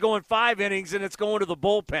guy's going 5 innings and it's going to the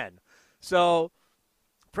bullpen. So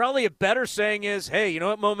probably a better saying is, hey, you know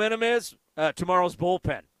what momentum is? Tomorrow's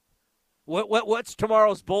bullpen. What's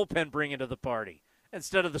tomorrow's bullpen bringing to the party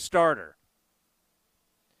instead of the starter?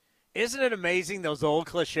 Isn't it amazing, those old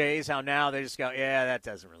cliches, how now they just go, yeah, that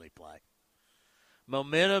doesn't really play.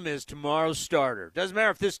 Momentum is tomorrow's starter. Doesn't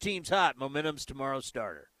matter if this team's hot. Momentum's tomorrow's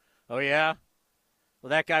starter. Oh, yeah?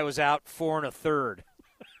 Well, that guy was out 4 1/3.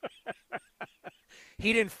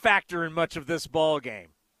 He didn't factor in much of this ball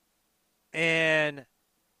game. And,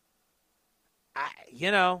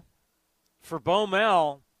 for Bo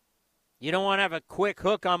Mel, you don't want to have a quick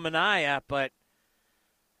hook on Minaya,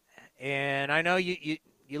 and I know you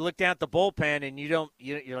look down at the bullpen and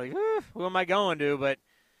you're like, who am I going to? But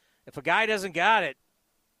if a guy doesn't got it,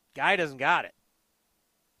 doesn't got it.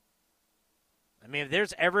 I mean, if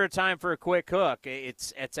there's ever a time for a quick hook,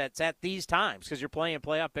 it's at these times because you're playing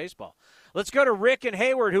playoff baseball. Let's go to Rick and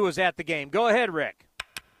Hayward, who was at the game. Go ahead, Rick.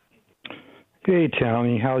 Hey,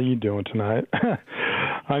 Townie, how are you doing tonight?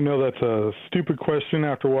 I know that's a stupid question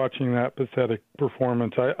after watching that pathetic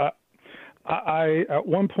performance. I at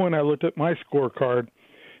one point I looked at my scorecard,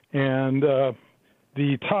 and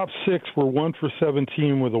the top 6 were 1 for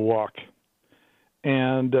 17 with a walk.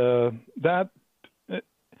 And one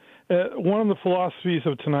of the philosophies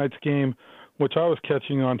of tonight's game, which I was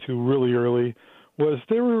catching on to really early, was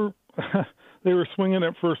they were swinging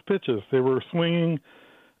at first pitches. They were swinging.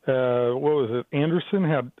 What was it? Anderson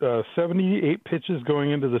had 78 pitches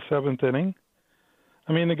going into the 7th inning.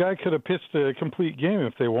 I mean, the guy could have pitched a complete game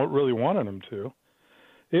if they really wanted him to.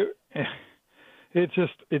 It's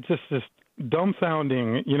just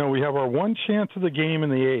dumbfounding. We have our one chance of the game in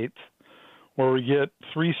the 8th, where we get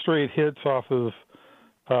 3 straight hits off of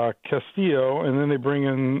Castillo, and then they bring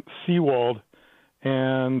in Sewald,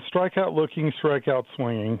 and strikeout looking, strikeout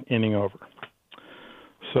swinging, inning over.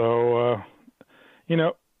 So,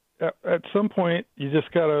 at some point, you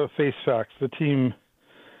just got to face facts. The team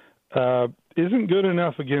isn't good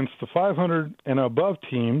enough against the 500 and above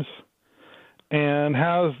teams, and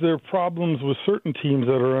has their problems with certain teams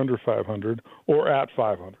that are under 500 or at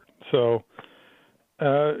 500. So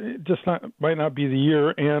it just might not be the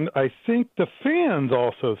year. And I think the fans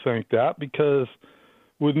also think that, because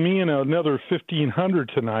with me and another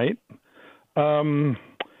 1,500 tonight,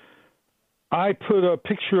 I put a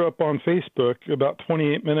picture up on Facebook about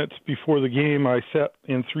 28 minutes before the game. I sat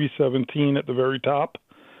in 317 at the very top,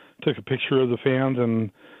 took a picture of the fans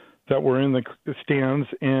and that were in the stands,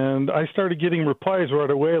 and I started getting replies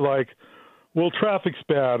right away like, well, traffic's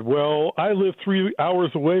bad. Well, I live 3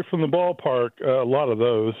 hours away from the ballpark, a lot of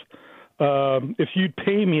those. If you'd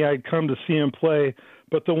pay me, I'd come to see him play.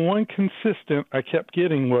 But the one consistent I kept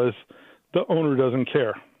getting was the owner doesn't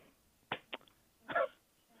care.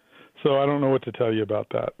 So I don't know what to tell you about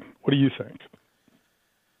that. What do you think?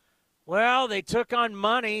 Well, they took on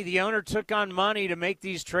money. The owner took on money to make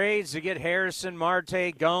these trades to get Harrison,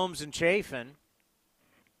 Marte, Gomes, and Chafin.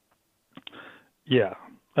 Yeah.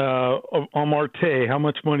 On Marte, how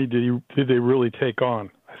much money did they really take on?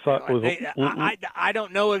 I thought it was. I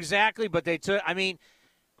don't know exactly, but they took. I mean,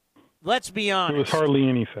 let's be honest. It was hardly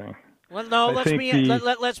anything. Well, no, let's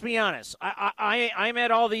be honest. I'm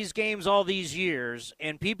at all these games all these years,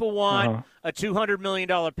 and people want a $200 million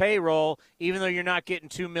payroll, even though you're not getting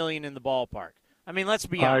 $2 million in the ballpark. I mean, let's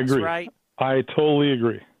be honest, I agree. right? I totally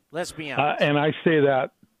agree. Let's be honest. And I say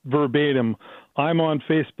that verbatim I'm on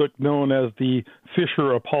Facebook known as the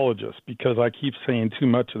Fisher apologist because I keep saying too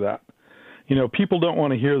much of that. People don't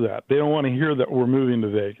want to hear that. They don't want to hear that we're moving to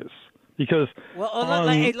Vegas because. Well,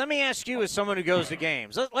 let me ask you, as someone who goes to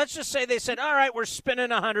games, let's just say they said, "All right, we're spending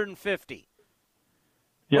 150."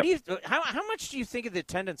 Yep. How much do you think of the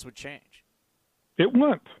attendance would change? It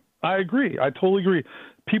wouldn't. I agree. I totally agree.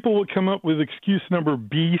 People would come up with excuse number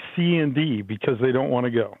B, C, and D because they don't want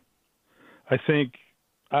to go. I think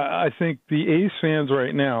the A's fans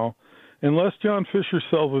right now, unless John Fisher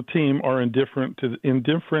sells a team, are indifferent to the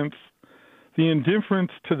indifference. The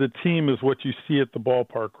indifference to the team is what you see at the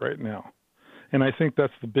ballpark right now. And I think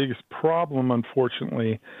that's the biggest problem,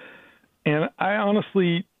 unfortunately. And I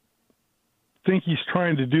honestly think he's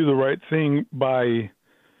trying to do the right thing by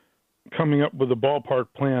coming up with a ballpark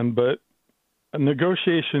plan, but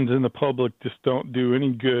negotiations in the public just don't do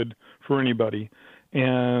any good for anybody.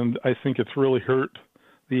 And I think it's really hurt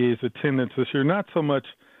the A's attendance this year. Not so much,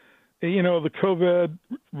 the COVID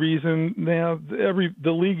reason. Now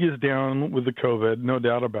the league is down with the COVID, no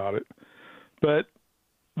doubt about it. But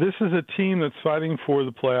this is a team that's fighting for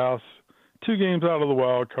the playoffs, 2 games out of the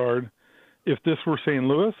wild card. If this were St.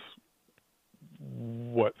 Louis,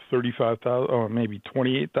 35,000 or maybe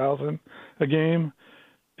 28,000 a game.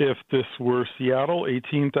 If this were Seattle,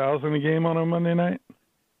 18,000 a game on a Monday night.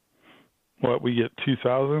 We get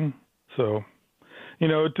 2,000. So,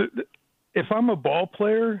 if I'm a ball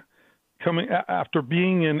player coming after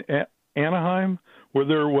being in Anaheim, where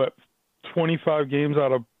they're 25 games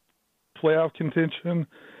out of playoff contention,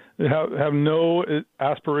 have no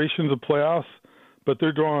aspirations of playoffs, but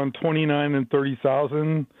they're drawing 29 and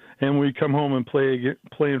 30,000, and we come home and play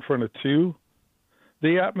in front of 2.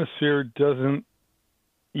 The atmosphere doesn't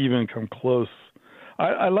even come close.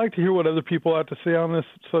 I like to hear what other people have to say on this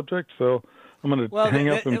subject, so I'm going to hang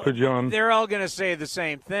up and put you on. They're all going to say the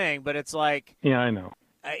same thing, but it's like, yeah, I know.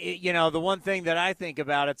 The one thing that I think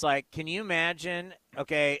about, it's like, can you imagine?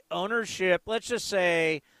 Okay, ownership. Let's just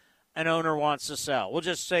say an owner wants to sell. We'll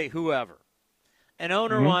just say whoever. An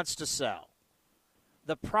owner wants to sell.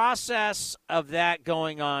 The process of that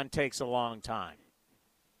going on takes a long time.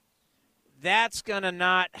 That's going to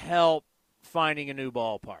not help finding a new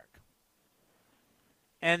ballpark.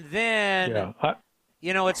 And then,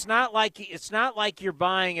 it's not like you're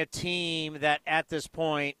buying a team that at this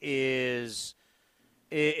point is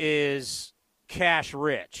cash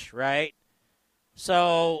rich, right?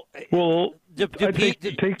 So, do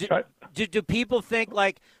people think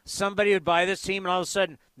like somebody would buy this team and all of a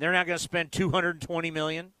sudden they're not going to spend $220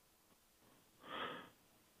 million?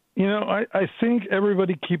 I think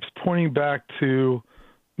everybody keeps pointing back to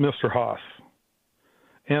Mr. Haas.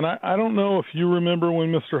 And I don't know if you remember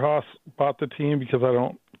when Mr. Haas bought the team, because I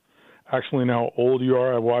don't actually know how old you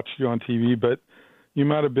are. I watched you on TV, but you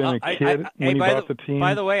might have been a kid when he bought the team.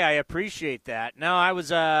 By the way, I appreciate that. No, I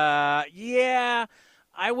was, I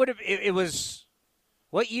would have. It was.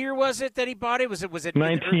 What year was it that he bought it? Was it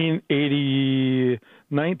 1980?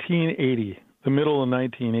 1980, the middle of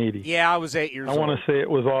 1980. Yeah, I was 8 years old. I want to say it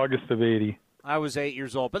was August of 80. I was 8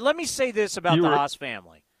 years old. But let me say this about the Haas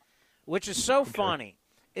family, which is so funny,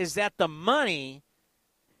 is that the money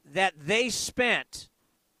that they spent,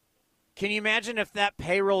 can you imagine if that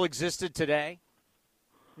payroll existed today?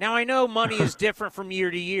 Now, I know money is different from year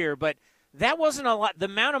to year, but that wasn't a lot. The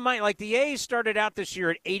amount of money, like the A's started out this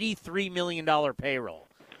year at $83 million payroll.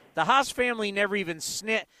 The Haas family never even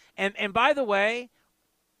sniffed. And by the way,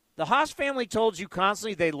 the Haas family told you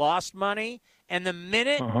constantly they lost money, and the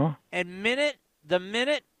minute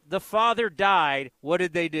the father died, what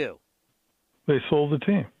did they do? They sold the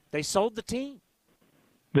team. They sold the team.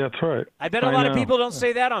 That's right. I bet a lot of people don't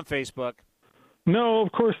say that on Facebook. No,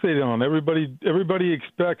 of course they don't. Everybody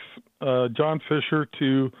expects John Fisher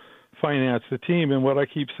to finance the team, and what I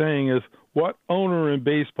keep saying is, what owner in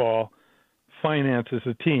baseball finances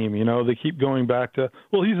a team? They keep going back to,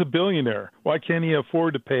 well, he's a billionaire. Why can't he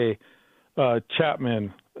afford to pay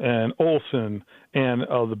Chapman and Olsen and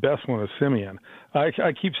the best one is Simeon?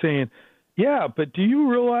 I keep saying, yeah, but do you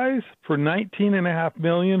realize for $19.5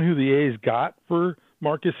 million who the A's got for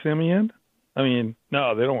Marcus Simeon? I mean,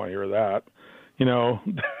 no, they don't want to hear that. Well,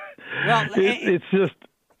 it's just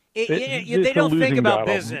they don't think about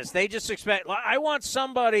business. They just expect. I want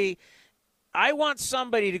somebody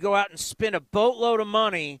to go out and spend a boatload of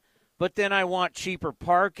money, but then I want cheaper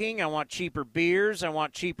parking, I want cheaper beers, I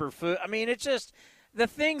want cheaper food. I mean, it's just the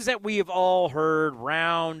things that we have all heard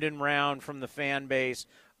round and round from the fan base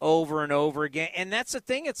over and over again. And that's the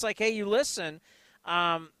thing. It's like, hey, you listen,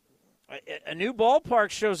 a new ballpark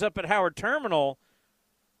shows up at Howard Terminal.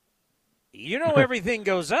 You know everything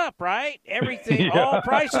goes up, right? Everything, all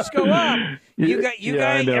prices go up.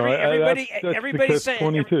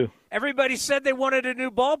 Everybody said they wanted a new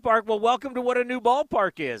ballpark. Well, welcome to what a new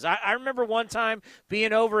ballpark is. I remember one time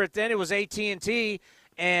being over at then it was AT&T,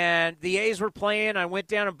 and the A's were playing. I went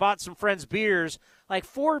down and bought some friends beers. Like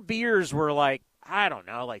 4 beers were like, I don't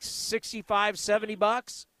know, like $65,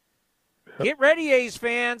 $70. Get ready, A's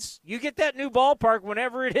fans. You get that new ballpark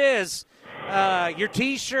whenever it is. Your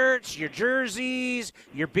T-shirts, your jerseys,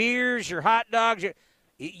 your beers, your hot dogs.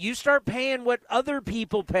 You start paying what other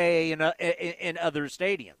people pay in other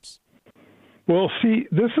stadiums. Well, see,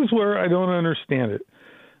 this is where I don't understand it,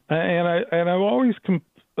 and I've always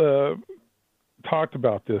talked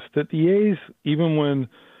about this, that the A's, even when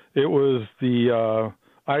it was the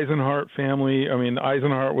Eisenhart family,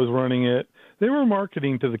 Eisenhart was running it, they were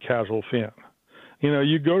marketing to the casual fan.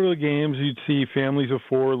 You go to the games, you'd see families of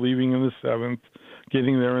 4 leaving in the 7th,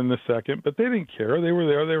 getting there in the 2nd, but they didn't care. They were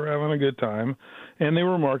there, they were having a good time, and they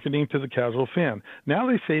were marketing to the casual fan. Now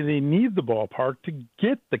they say they need the ballpark to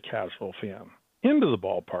get the casual fan into the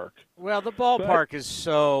ballpark. Well, the ballpark is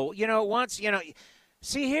so,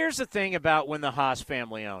 see, here's the thing about when the Haas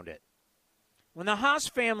family owned it. When the Haas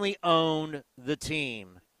family owned the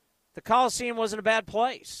team, the Coliseum wasn't a bad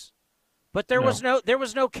place. But there was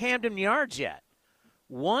no Camden Yards yet.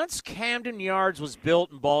 Once Camden Yards was built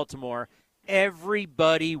in Baltimore,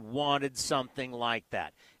 everybody wanted something like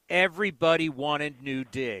that. Everybody wanted new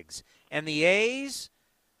digs. And the A's,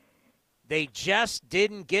 they just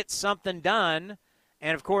didn't get something done.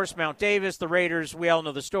 And, of course, Mount Davis, the Raiders, we all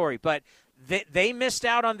know the story. But they missed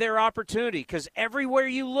out on their opportunity because everywhere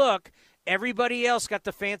you look, everybody else got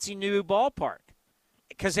the fancy new ballpark.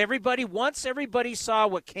 Because once everybody saw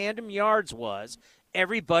what Camden Yards was,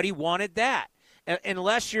 everybody wanted that.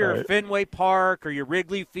 Unless you're Fenway Park or your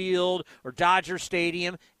Wrigley Field or Dodger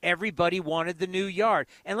Stadium, everybody wanted the new yard.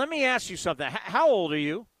 And let me ask you something. How old are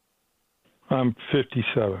you? I'm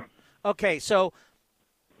 57. Okay, so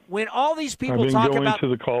when all these people talk about... I've been going to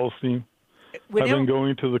the Coliseum. I've been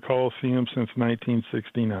going to the Coliseum since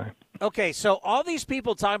 1969. Okay, so all these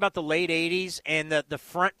people talking about the late 80s and the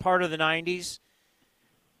front part of the 90s,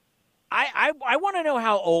 I want to know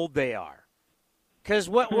how old they are. Because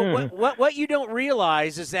what you don't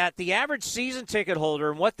realize is that the average season ticket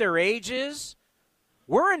holder and what their age is,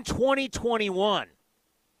 we're in 2021.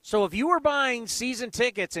 So if you were buying season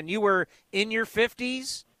tickets and you were in your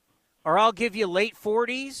 50s, or I'll give you late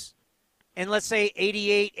 40s, and let's say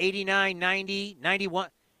 88, 89, 90, 91,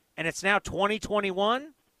 and it's now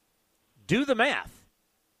 2021, do the math.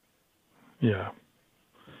 Yeah.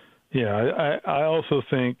 Yeah, I also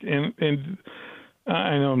think, and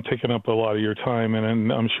I know I'm taking up a lot of your time,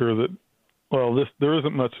 and I'm sure that, there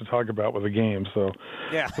isn't much to talk about with the game, so.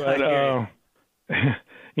 Yeah. But,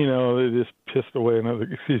 they just pissed away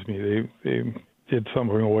they did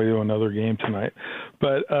something away to another game tonight.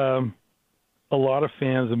 But a lot of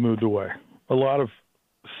fans have moved away. A lot of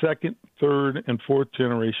second, third, and fourth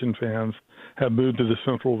generation fans have moved to the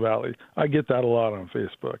Central Valley. I get that a lot on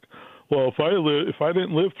Facebook. Well, if I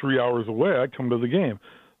didn't live 3 hours away, I'd come to the game.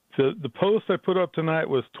 The post I put up tonight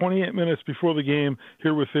was 28 minutes before the game,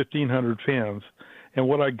 here with 1,500 fans. And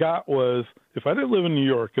what I got was, if I didn't live in New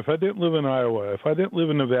York, if I didn't live in Iowa, if I didn't live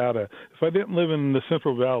in Nevada, if I didn't live in the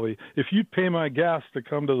Central Valley, if you'd pay my gas to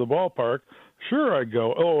come to the ballpark, sure I'd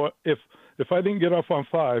go. Oh, if I didn't get off on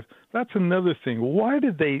 5, that's another thing. Why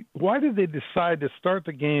did they decide to start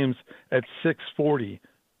the games at 6:40?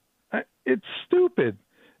 It's stupid.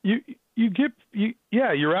 You're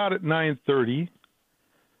out at 9:30.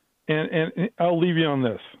 And I'll leave you on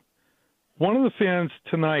this. One of the fans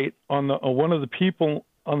tonight one of the people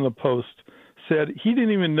on the post said he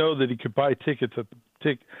didn't even know that he could buy tickets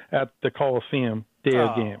at the Coliseum day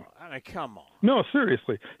of game. I mean, come on. No,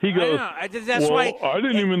 seriously. He goes, I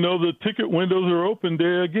didn't even know the ticket windows are open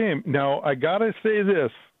day of game. Now, I got to say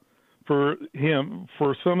this for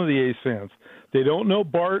some of the A's fans. They don't know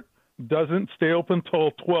Bart doesn't stay open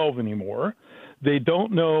till 12 anymore. They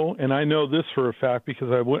don't know, and I know this for a fact because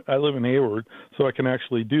I live in Hayward, so I can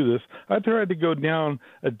actually do this. I tried to go down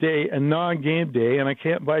a non-game day, and I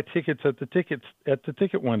can't buy tickets at the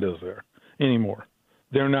ticket windows there anymore.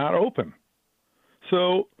 They're not open.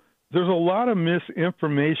 So there's a lot of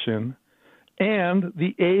misinformation, and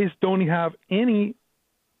the A's don't have any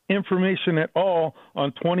information at all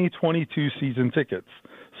on 2022 season tickets.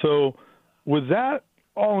 So with that,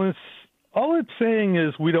 all it's saying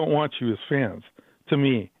is we don't want you as fans, to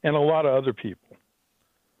me, and a lot of other people.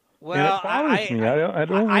 Well,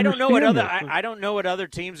 I don't know what other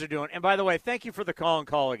teams are doing. And by the way, thank you for the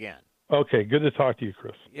call again. Okay, good to talk to you,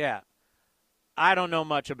 Chris. Yeah. I don't know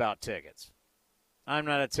much about tickets. I'm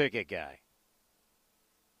not a ticket guy.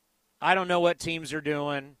 I don't know what teams are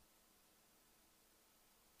doing.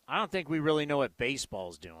 I don't think we really know what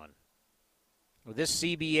baseball's doing. With this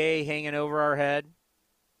CBA hanging over our head.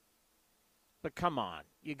 But come on.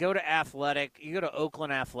 You go to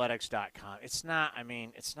oaklandathletics.com. It's not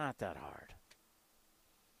that hard.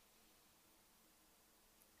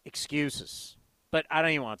 Excuses. But I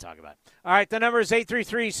don't even want to talk about it. All right, the number is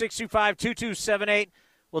 833-625-2278.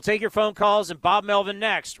 We'll take your phone calls and Bob Melvin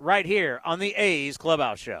next, right here on the A's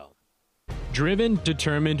Clubhouse Show. Driven,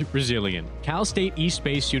 determined, resilient. Cal State East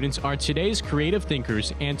Bay students are today's creative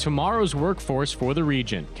thinkers and tomorrow's workforce for the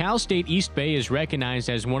region. Cal State East Bay is recognized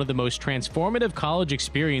as one of the most transformative college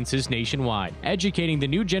experiences nationwide, educating the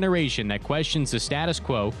new generation that questions the status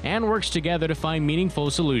quo and works together to find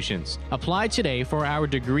meaningful solutions. Apply today for our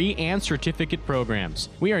degree and certificate programs.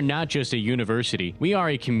 We are not just a university, we are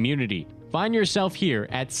a community. Find yourself here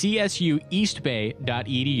at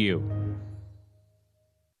csueastbay.edu.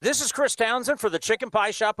 This is Chris Townsend for the Chicken Pie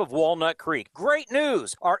Shop of Walnut Creek. Great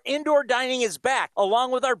news! Our indoor dining is back, along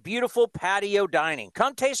with our beautiful patio dining.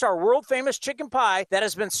 Come taste our world-famous chicken pie that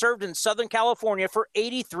has been served in Southern California for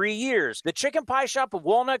 83 years. The Chicken Pie Shop of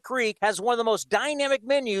Walnut Creek has one of the most dynamic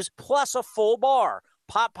menus, plus a full bar.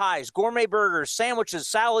 Pot pies, gourmet burgers, sandwiches,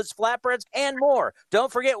 salads, flatbreads, and more.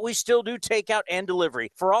 Don't forget, we still do takeout and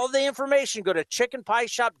delivery. For all the information, go to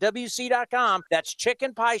chickenpieshopwc.com. That's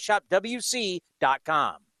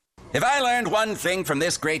chickenpieshopwc.com. If I learned one thing from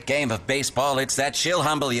this great game of baseball, it's that she'll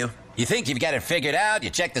humble you. You think you've got it figured out, you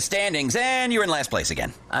check the standings, and you're in last place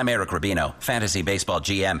again. I'm Eric Rubino, Fantasy Baseball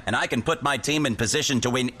GM, and I can put my team in position to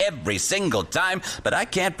win every single time, but I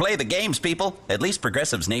can't play the games, people. At least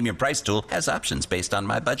Progressive's Name Your Price tool has options based on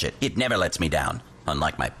my budget. It never lets me down,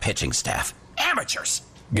 unlike my pitching staff. Amateurs!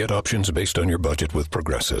 Get options based on your budget with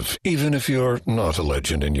Progressive, even if you're not a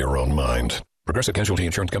legend in your own mind. Progressive Casualty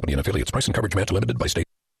Insurance Company and affiliates. Price and coverage match limited by state.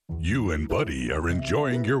 You and Buddy are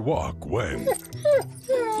enjoying your walk when...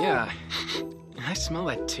 Yeah, I smell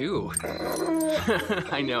that too.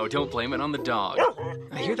 I know, don't blame it on the dog.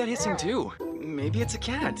 I hear that hissing too. Maybe it's a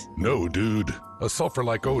cat. No, dude. A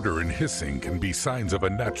sulfur-like odor and hissing can be signs of a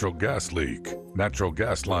natural gas leak. Natural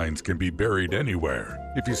gas lines can be buried anywhere.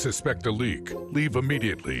 If you suspect a leak, leave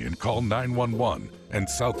immediately and call 911 and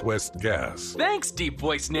Southwest Gas. Thanks, deep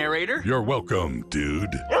voice narrator. You're welcome,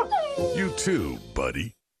 dude. You too,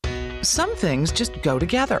 buddy. Some things just go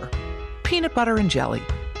together. Peanut butter and jelly,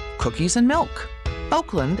 cookies and milk,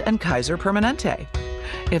 Oakland and Kaiser Permanente.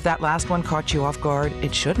 If that last one caught you off guard,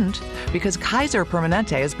 it shouldn't, because Kaiser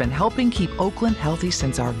Permanente has been helping keep Oakland healthy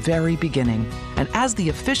since our very beginning. And as the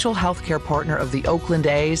official healthcare partner of the Oakland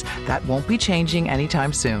A's, that won't be changing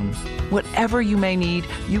anytime soon. Whatever you may need,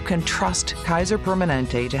 you can trust Kaiser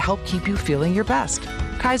Permanente to help keep you feeling your best.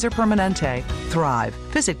 Kaiser Permanente. Thrive.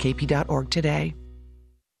 Visit kp.org today.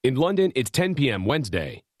 In London, it's 10 p.m.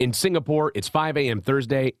 Wednesday. In Singapore, it's 5 a.m.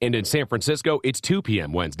 Thursday. And in San Francisco, it's 2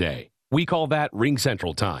 p.m. Wednesday. We call that Ring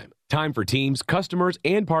Central Time. Time for teams, customers,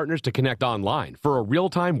 and partners to connect online for a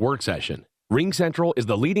real-time work session. Ring Central is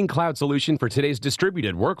the leading cloud solution for today's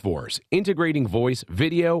distributed workforce, integrating voice,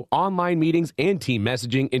 video, online meetings, and team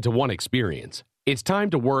messaging into one experience. It's time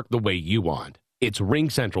to work the way you want. It's Ring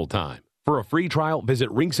Central Time. For a free trial, visit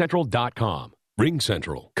ringcentral.com. Ring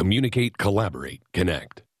Central. Communicate, collaborate,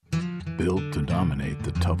 connect. Built to dominate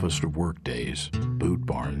the toughest of work days, Boot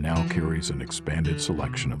Barn now carries an expanded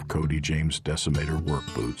selection of Cody James Decimator work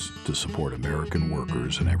boots to support American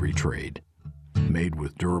workers in every trade. Made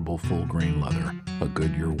with durable full-grain leather, a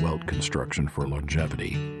Goodyear welt construction for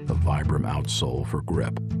longevity, a Vibram outsole for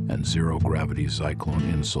grip, and zero-gravity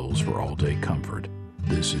Zyklone insoles for all-day comfort,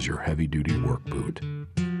 this is your heavy-duty work boot.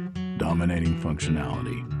 Dominating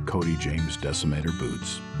functionality, Cody James Decimator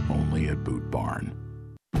boots, only at Boot Barn.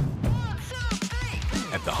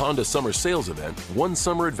 At the Honda Summer Sales Event, one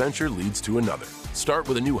summer adventure leads to another. Start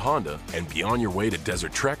with a new Honda and be on your way to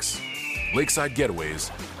desert treks, lakeside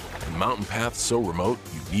getaways, and mountain paths so remote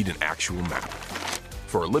you need an actual map.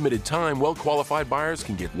 For a limited time, well-qualified buyers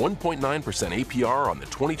can get 1.9% APR on the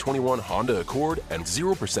 2021 Honda Accord and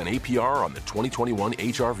 0% APR on the 2021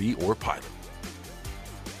 HR-V or Pilot.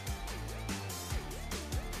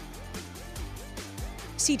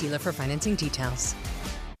 See dealer for financing details.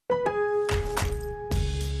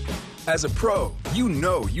 As a pro, you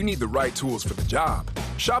know you need the right tools for the job.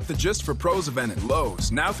 Shop the Just for Pros event at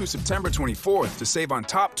Lowe's now through September 24th to save on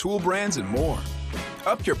top tool brands and more.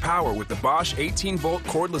 Up your power with the Bosch 18-volt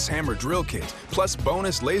cordless hammer drill kit, plus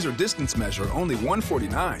bonus laser distance measure, only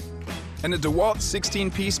 $149. And a DeWalt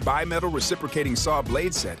 16-piece bimetal reciprocating saw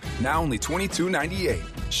blade set, now only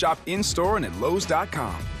 $22.98. Shop in-store and at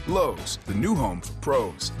Lowe's.com. Lowe's, the new home for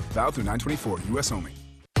pros. Valid through 9/24, U.S. only.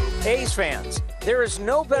 A's fans, there is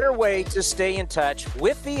no better way to stay in touch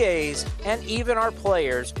with the A's and even our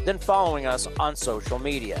players than following us on social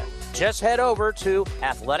media. Just head over to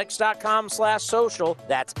athletics.com/social.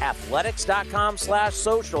 That's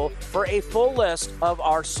athletics.com/social for a full list of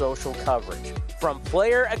our social coverage, from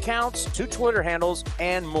player accounts to Twitter handles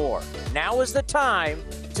and more. Now is the time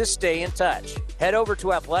to stay in touch. Head over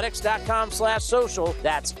to athletics.com/social.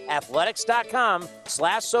 That's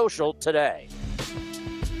athletics.com/social today.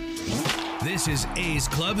 This is A's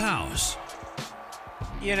Clubhouse.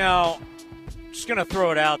 You know, just going to throw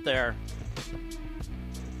it out there.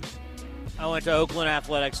 I went to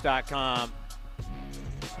oaklandathletics.com,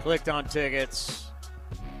 clicked on tickets,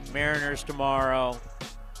 Mariners tomorrow.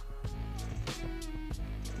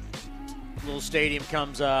 Little stadium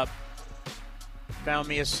comes up. Found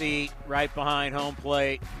me a seat right behind home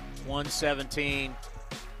plate, 117,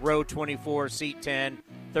 row 24, seat 10,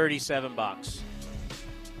 $37.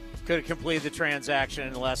 Could have completed the transaction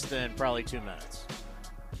in less than probably 2 minutes.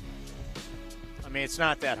 I mean, it's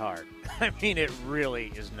not that hard. I mean, it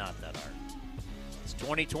really is not that hard. It's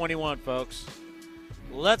 2021, folks.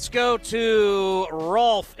 Let's go to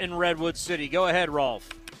Rolf in Redwood City. Go ahead, Rolf.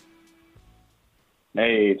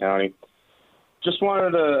 Hey, Tony. Just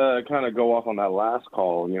wanted to kind of go off on that last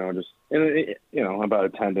call, about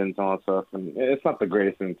attendance and all that stuff. And it's not the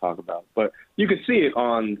greatest thing to talk about, but you could see it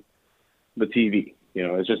on the TV.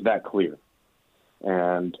 It's just that clear.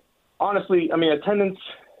 And honestly, I mean, attendance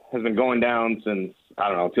has been going down since,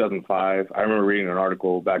 2005. I remember reading an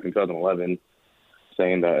article back in 2011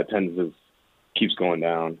 saying that attendance keeps going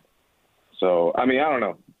down. So, I mean, I don't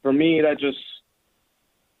know. For me, that just,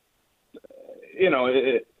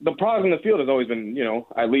 the product in the field has always been,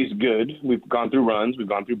 at least good. We've gone through runs. We've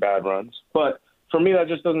gone through bad runs. But for me, that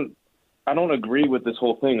just doesn't – I don't agree with this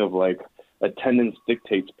whole thing of, attendance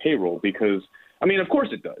dictates payroll because – I mean, of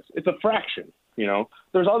course it does. It's a fraction,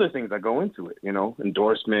 There's other things that go into it,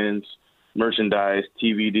 endorsements, merchandise,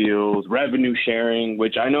 TV deals, revenue sharing,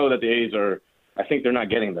 which I know that the A's I think they're not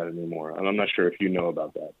getting that anymore. And I'm not sure if you know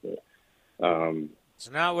about that. But, it's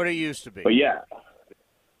not what it used to be. But, yeah.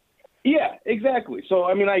 Yeah, exactly. So,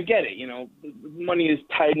 I mean, I get it, money is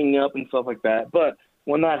tightening up and stuff like that. But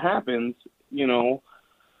when that happens, the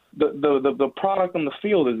product on the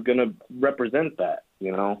field is going to represent that,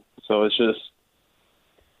 So it's just –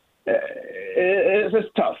 it's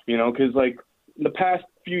just tough, because the past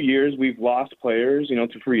few years we've lost players,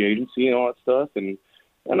 to free agency and all that stuff, and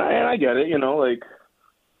I get it,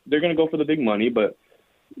 they're going to go for the big money, but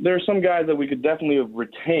there are some guys that we could definitely have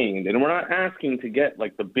retained, and we're not asking to get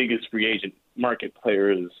the biggest free agent market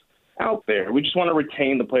players out there. We just want to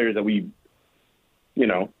retain the players that we,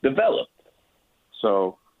 developed.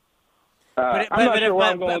 So I'm not sure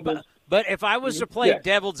where I'm going with this. But if I was to play Yes.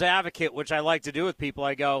 devil's advocate, which I like to do with people,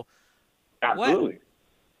 I go, absolutely.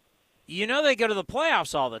 What? They go to the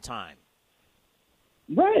playoffs all the time.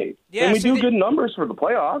 Right. Yeah, and we see, do good numbers for the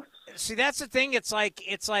playoffs. See, that's the thing. It's like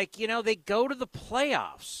they go to the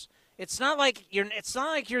playoffs. It's not like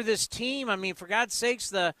you're this team. I mean, for God's sakes,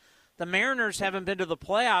 the Mariners haven't been to the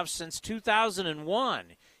playoffs since 2001.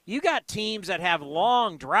 You got teams that have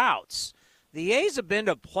long droughts. The A's have been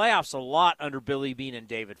to playoffs a lot under Billy Beane and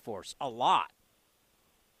David Force. A lot.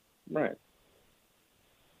 Right.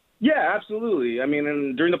 Yeah, absolutely. I mean,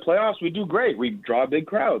 and during the playoffs, we do great. We draw big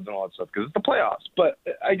crowds and all that stuff because it's the playoffs. But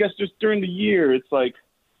I guess just during the year, it's I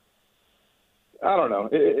don't know.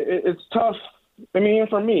 It's tough. I mean,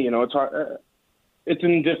 for me, it's hard. It's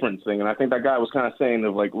an indifference thing. And I think that guy was kind of saying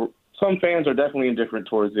of some fans are definitely indifferent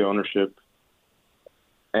towards the ownership.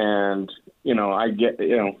 And, I get,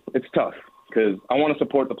 it's tough. Because I want to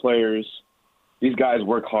support the players. These guys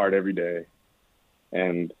work hard every day.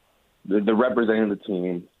 And they're representing the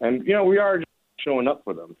team. And, we are just showing up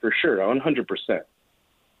for them, for sure, 100%.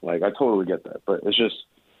 I totally get that. But it's just,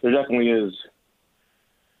 there definitely is,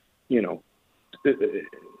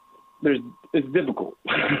 it's difficult.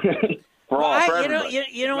 for everybody.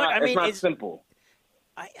 It's not simple.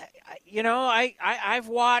 I've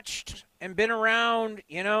watched and been around,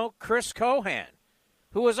 Chris Cohan,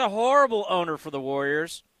 who was a horrible owner for the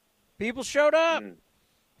Warriors. People showed up.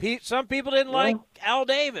 Some people didn't like Al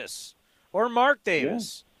Davis or Mark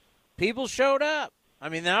Davis. Yeah. People showed up. I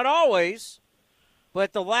mean, not always,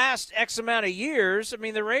 but the last X amount of years, I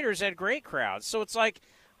mean, the Raiders had great crowds. So it's are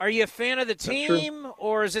you a fan of the team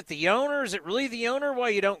or is it the owner? Is it really the owner why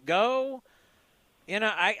you don't go?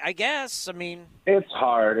 I guess. I mean, it's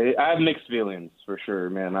hard. I have mixed feelings for sure,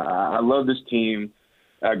 man. I love this team.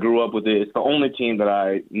 I grew up with it. It's the only team that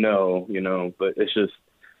I know, but it's just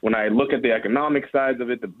when I look at the economic sides of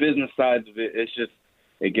it, the business sides of it,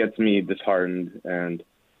 it gets me disheartened. And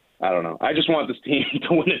I don't know. I just want this team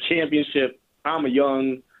to win a championship. I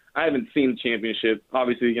haven't seen a championship.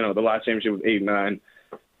 Obviously, the last championship was 8-9.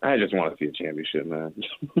 I just want to see a championship, man.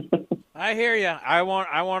 I hear you. I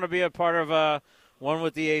want to be a part of one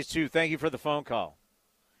with the A's, too. Thank you for the phone call.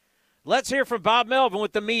 Let's hear from Bob Melvin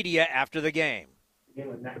with the media after the game.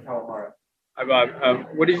 Hi, Bob.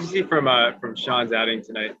 What did you see from Sean's outing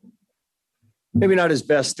tonight? Maybe not his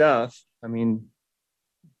best stuff. I mean,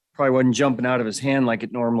 probably wasn't jumping out of his hand like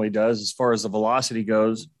it normally does as far as the velocity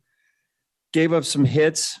goes. Gave up some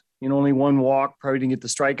hits, only one walk, probably didn't get the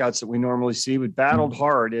strikeouts that we normally see, but battled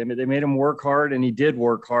hard. I mean, they made him work hard, and he did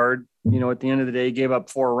work hard. At the end of the day, he gave up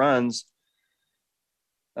 4 runs.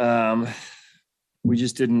 We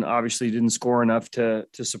just didn't score enough to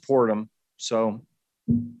support him. So,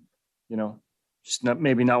 just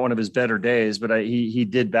maybe not one of his better days, but he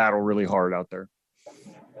did battle really hard out there.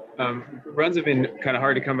 Runs have been kind of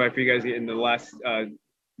hard to come by for you guys in the last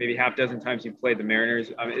maybe half dozen times you played the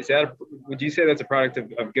Mariners. Would you say that's a product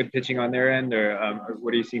of good pitching on their end, or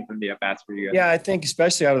what are you seeing from the at-bats for you guys? Yeah, I think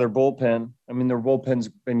especially out of their bullpen. I mean, their bullpen's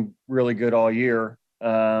been really good all year.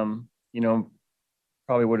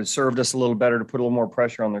 Probably would have served us a little better to put a little more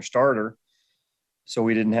pressure on their starter, so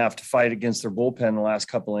we didn't have to fight against their bullpen the last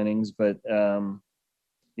couple innings. But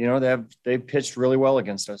they've pitched really well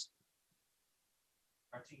against us.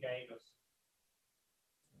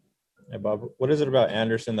 Hey, Bob, what is it about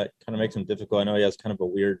Anderson that kind of makes him difficult? I know he has kind of a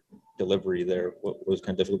weird delivery there. What was kind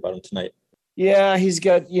of difficult about him tonight? Yeah, he's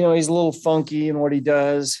got, he's a little funky in what he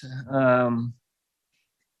does. He's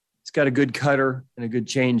got a good cutter and a good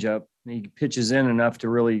changeup. He pitches in enough to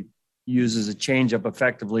really use as a changeup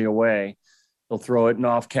effectively away. He'll throw it in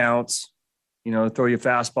off counts, throw your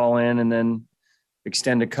fastball in and then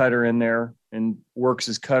extend a cutter in there and works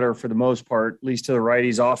his cutter for the most part, at least to the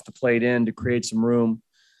righties off the plate in to create some room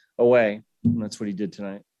away. And that's what he did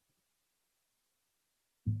tonight.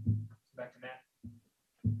 Back to Matt.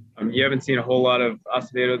 You haven't seen a whole lot of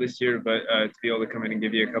Acevedo this year, but to be able to come in and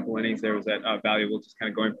give you a couple innings there, was that valuable just kind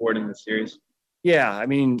of going forward in the series? Yeah, I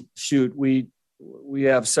mean, shoot, we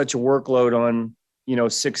have such a workload on,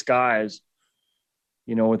 6 guys.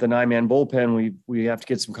 With a 9-man bullpen, we have to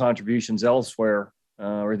get some contributions elsewhere,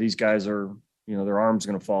 or these guys are, their arm's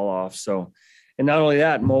going to fall off. So, and not only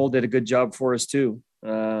that, Mole did a good job for us too,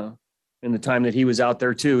 in the time that he was out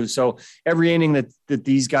there too. So every inning that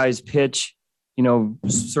these guys pitch,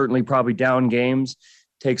 certainly probably down games,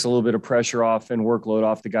 takes a little bit of pressure off and workload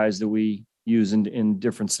off the guys that we use in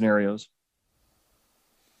different scenarios.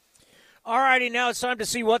 All righty, now it's time to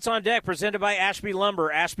see what's on deck, presented by Ashby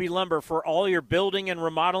Lumber. Ashby Lumber for all your building and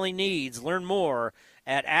remodeling needs. Learn more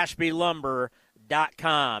at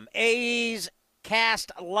ashbylumber.com. A's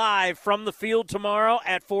cast live from the field tomorrow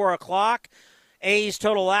at 4 o'clock. A's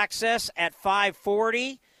Total Access at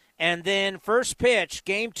 5:40. And then first pitch,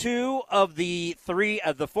 game 2 of the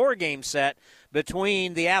 4-game set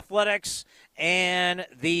between the Athletics and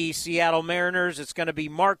the Seattle Mariners. It's going to be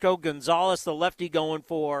Marco Gonzalez, the lefty, going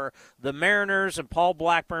for the Mariners, and Paul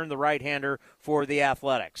Blackburn, the right-hander, for the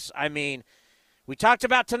Athletics. I mean, we talked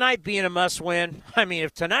about tonight being a must-win. I mean,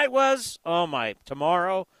 if tonight was,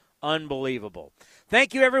 tomorrow, unbelievable.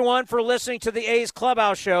 Thank you, everyone, for listening to the A's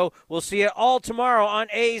Clubhouse Show. We'll see you all tomorrow on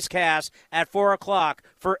A's Cast at 4 o'clock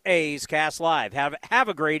for A's Cast Live. Have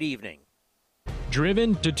a great evening.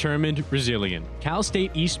 Driven, determined, resilient. Cal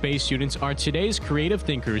State East Bay students are today's creative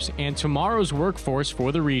thinkers and tomorrow's workforce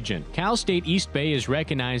for the region. Cal State East Bay is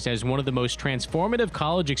recognized as one of the most transformative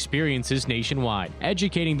college experiences nationwide,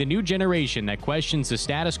 educating the new generation that questions the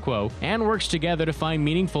status quo and works together to find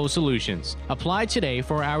meaningful solutions. Apply today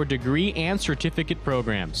for our degree and certificate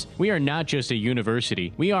programs. We are not just a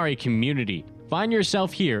university, we are a community. Find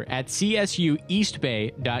yourself here at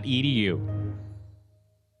csueastbay.edu.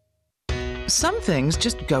 Some things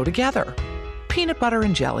just go together. Peanut butter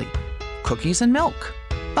and jelly, cookies and milk,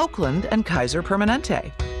 Oakland and Kaiser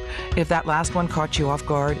Permanente. If that last one caught you off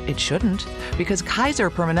guard, it shouldn't, because Kaiser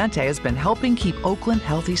Permanente has been helping keep Oakland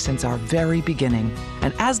healthy since our very beginning.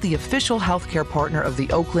 And as the official healthcare partner of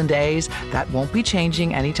the Oakland A's, that won't be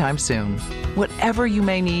changing anytime soon. Whatever you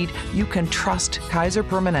may need, you can trust Kaiser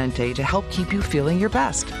Permanente to help keep you feeling your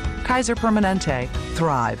best. Kaiser Permanente.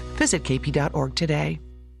 Thrive. Visit kp.org today.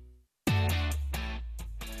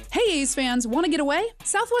 Hey A's fans, want to get away?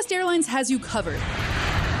 Southwest Airlines has you covered.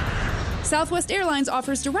 Southwest Airlines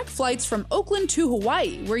offers direct flights from Oakland to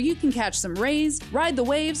Hawaii, where you can catch some rays, ride the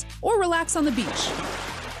waves, or relax on the beach.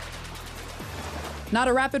 Not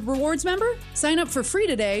a Rapid Rewards member? Sign up for free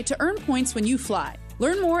today to earn points when you fly.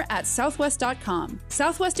 Learn more at southwest.com.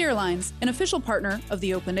 Southwest Airlines, an official partner of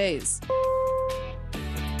the Oakland A's.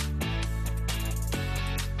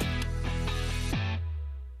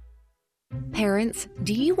 Parents,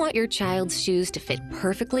 do you want your child's shoes to fit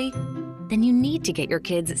perfectly? Then you need to get your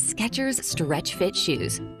kids Skechers Stretch Fit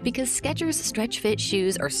shoes, because Skechers Stretch Fit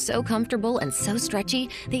shoes are so comfortable and so stretchy,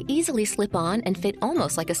 they easily slip on and fit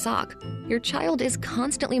almost like a sock. Your child is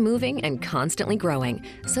constantly moving and constantly growing,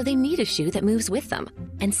 so they need a shoe that moves with them.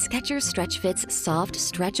 And Skechers Stretch Fit's soft,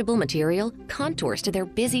 stretchable material contours to their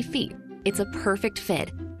busy feet. It's a perfect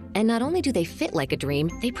fit. And not only do they fit like a dream,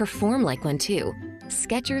 they perform like one too.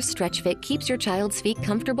 Skechers Stretch Fit keeps your child's feet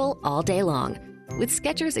comfortable all day long. With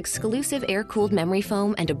Skechers' exclusive air-cooled memory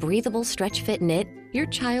foam and a breathable Stretch Fit knit, your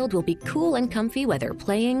child will be cool and comfy whether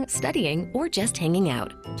playing, studying, or just hanging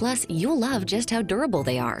out. Plus, you'll love just how durable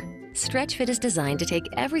they are. Stretch Fit is designed to take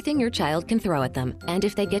everything your child can throw at them, and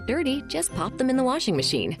if they get dirty, just pop them in the washing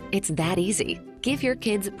machine. It's that easy. Give your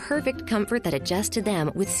kids perfect comfort that adjusts to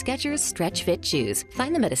them with Skechers Stretch Fit shoes.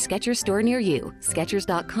 Find them at a Skechers store near you,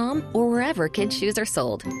 Skechers.com, or wherever kids' shoes are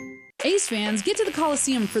sold. A's fans, get to the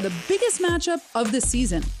Coliseum for the biggest matchup of the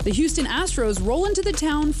season. The Houston Astros roll into the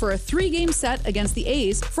town for a 3-game set against the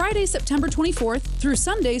A's Friday, September 24th through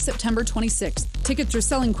Sunday, September 26th. Tickets are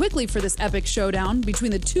selling quickly for this epic showdown between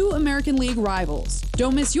the two American League rivals.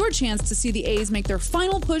 Don't miss your chance to see the A's make their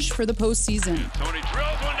final push for the postseason. Tony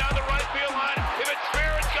drills one down the right field line. If it's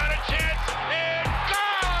fair, it's got a chance. And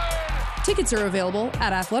gone! Tickets are available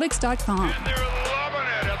at athletics.com. And they're loving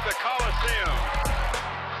it at the Coliseum.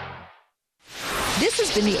 This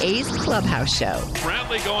has been the A's Clubhouse Show.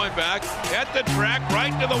 Brantley going back at the track,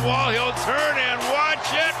 right to the wall. He'll turn and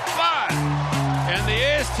watch it fly. And the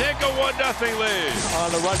A's take a 1-0 lead.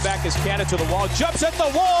 On the run back is Cannon to the wall. Jumps at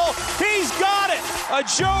the wall. He's got it. A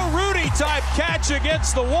Joe Rudy type catch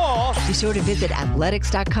against the wall. Be sure to visit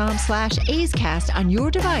athletics.com/A'sCast on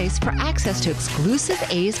your device for access to exclusive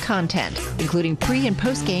A's content, including pre- and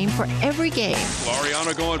post-game for every game.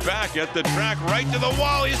 Laureano going back at the track, right to the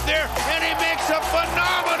wall. He's there, and he makes a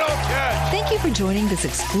phenomenal catch. Thank you for joining this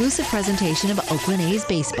exclusive presentation of Oakland A's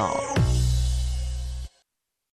baseball.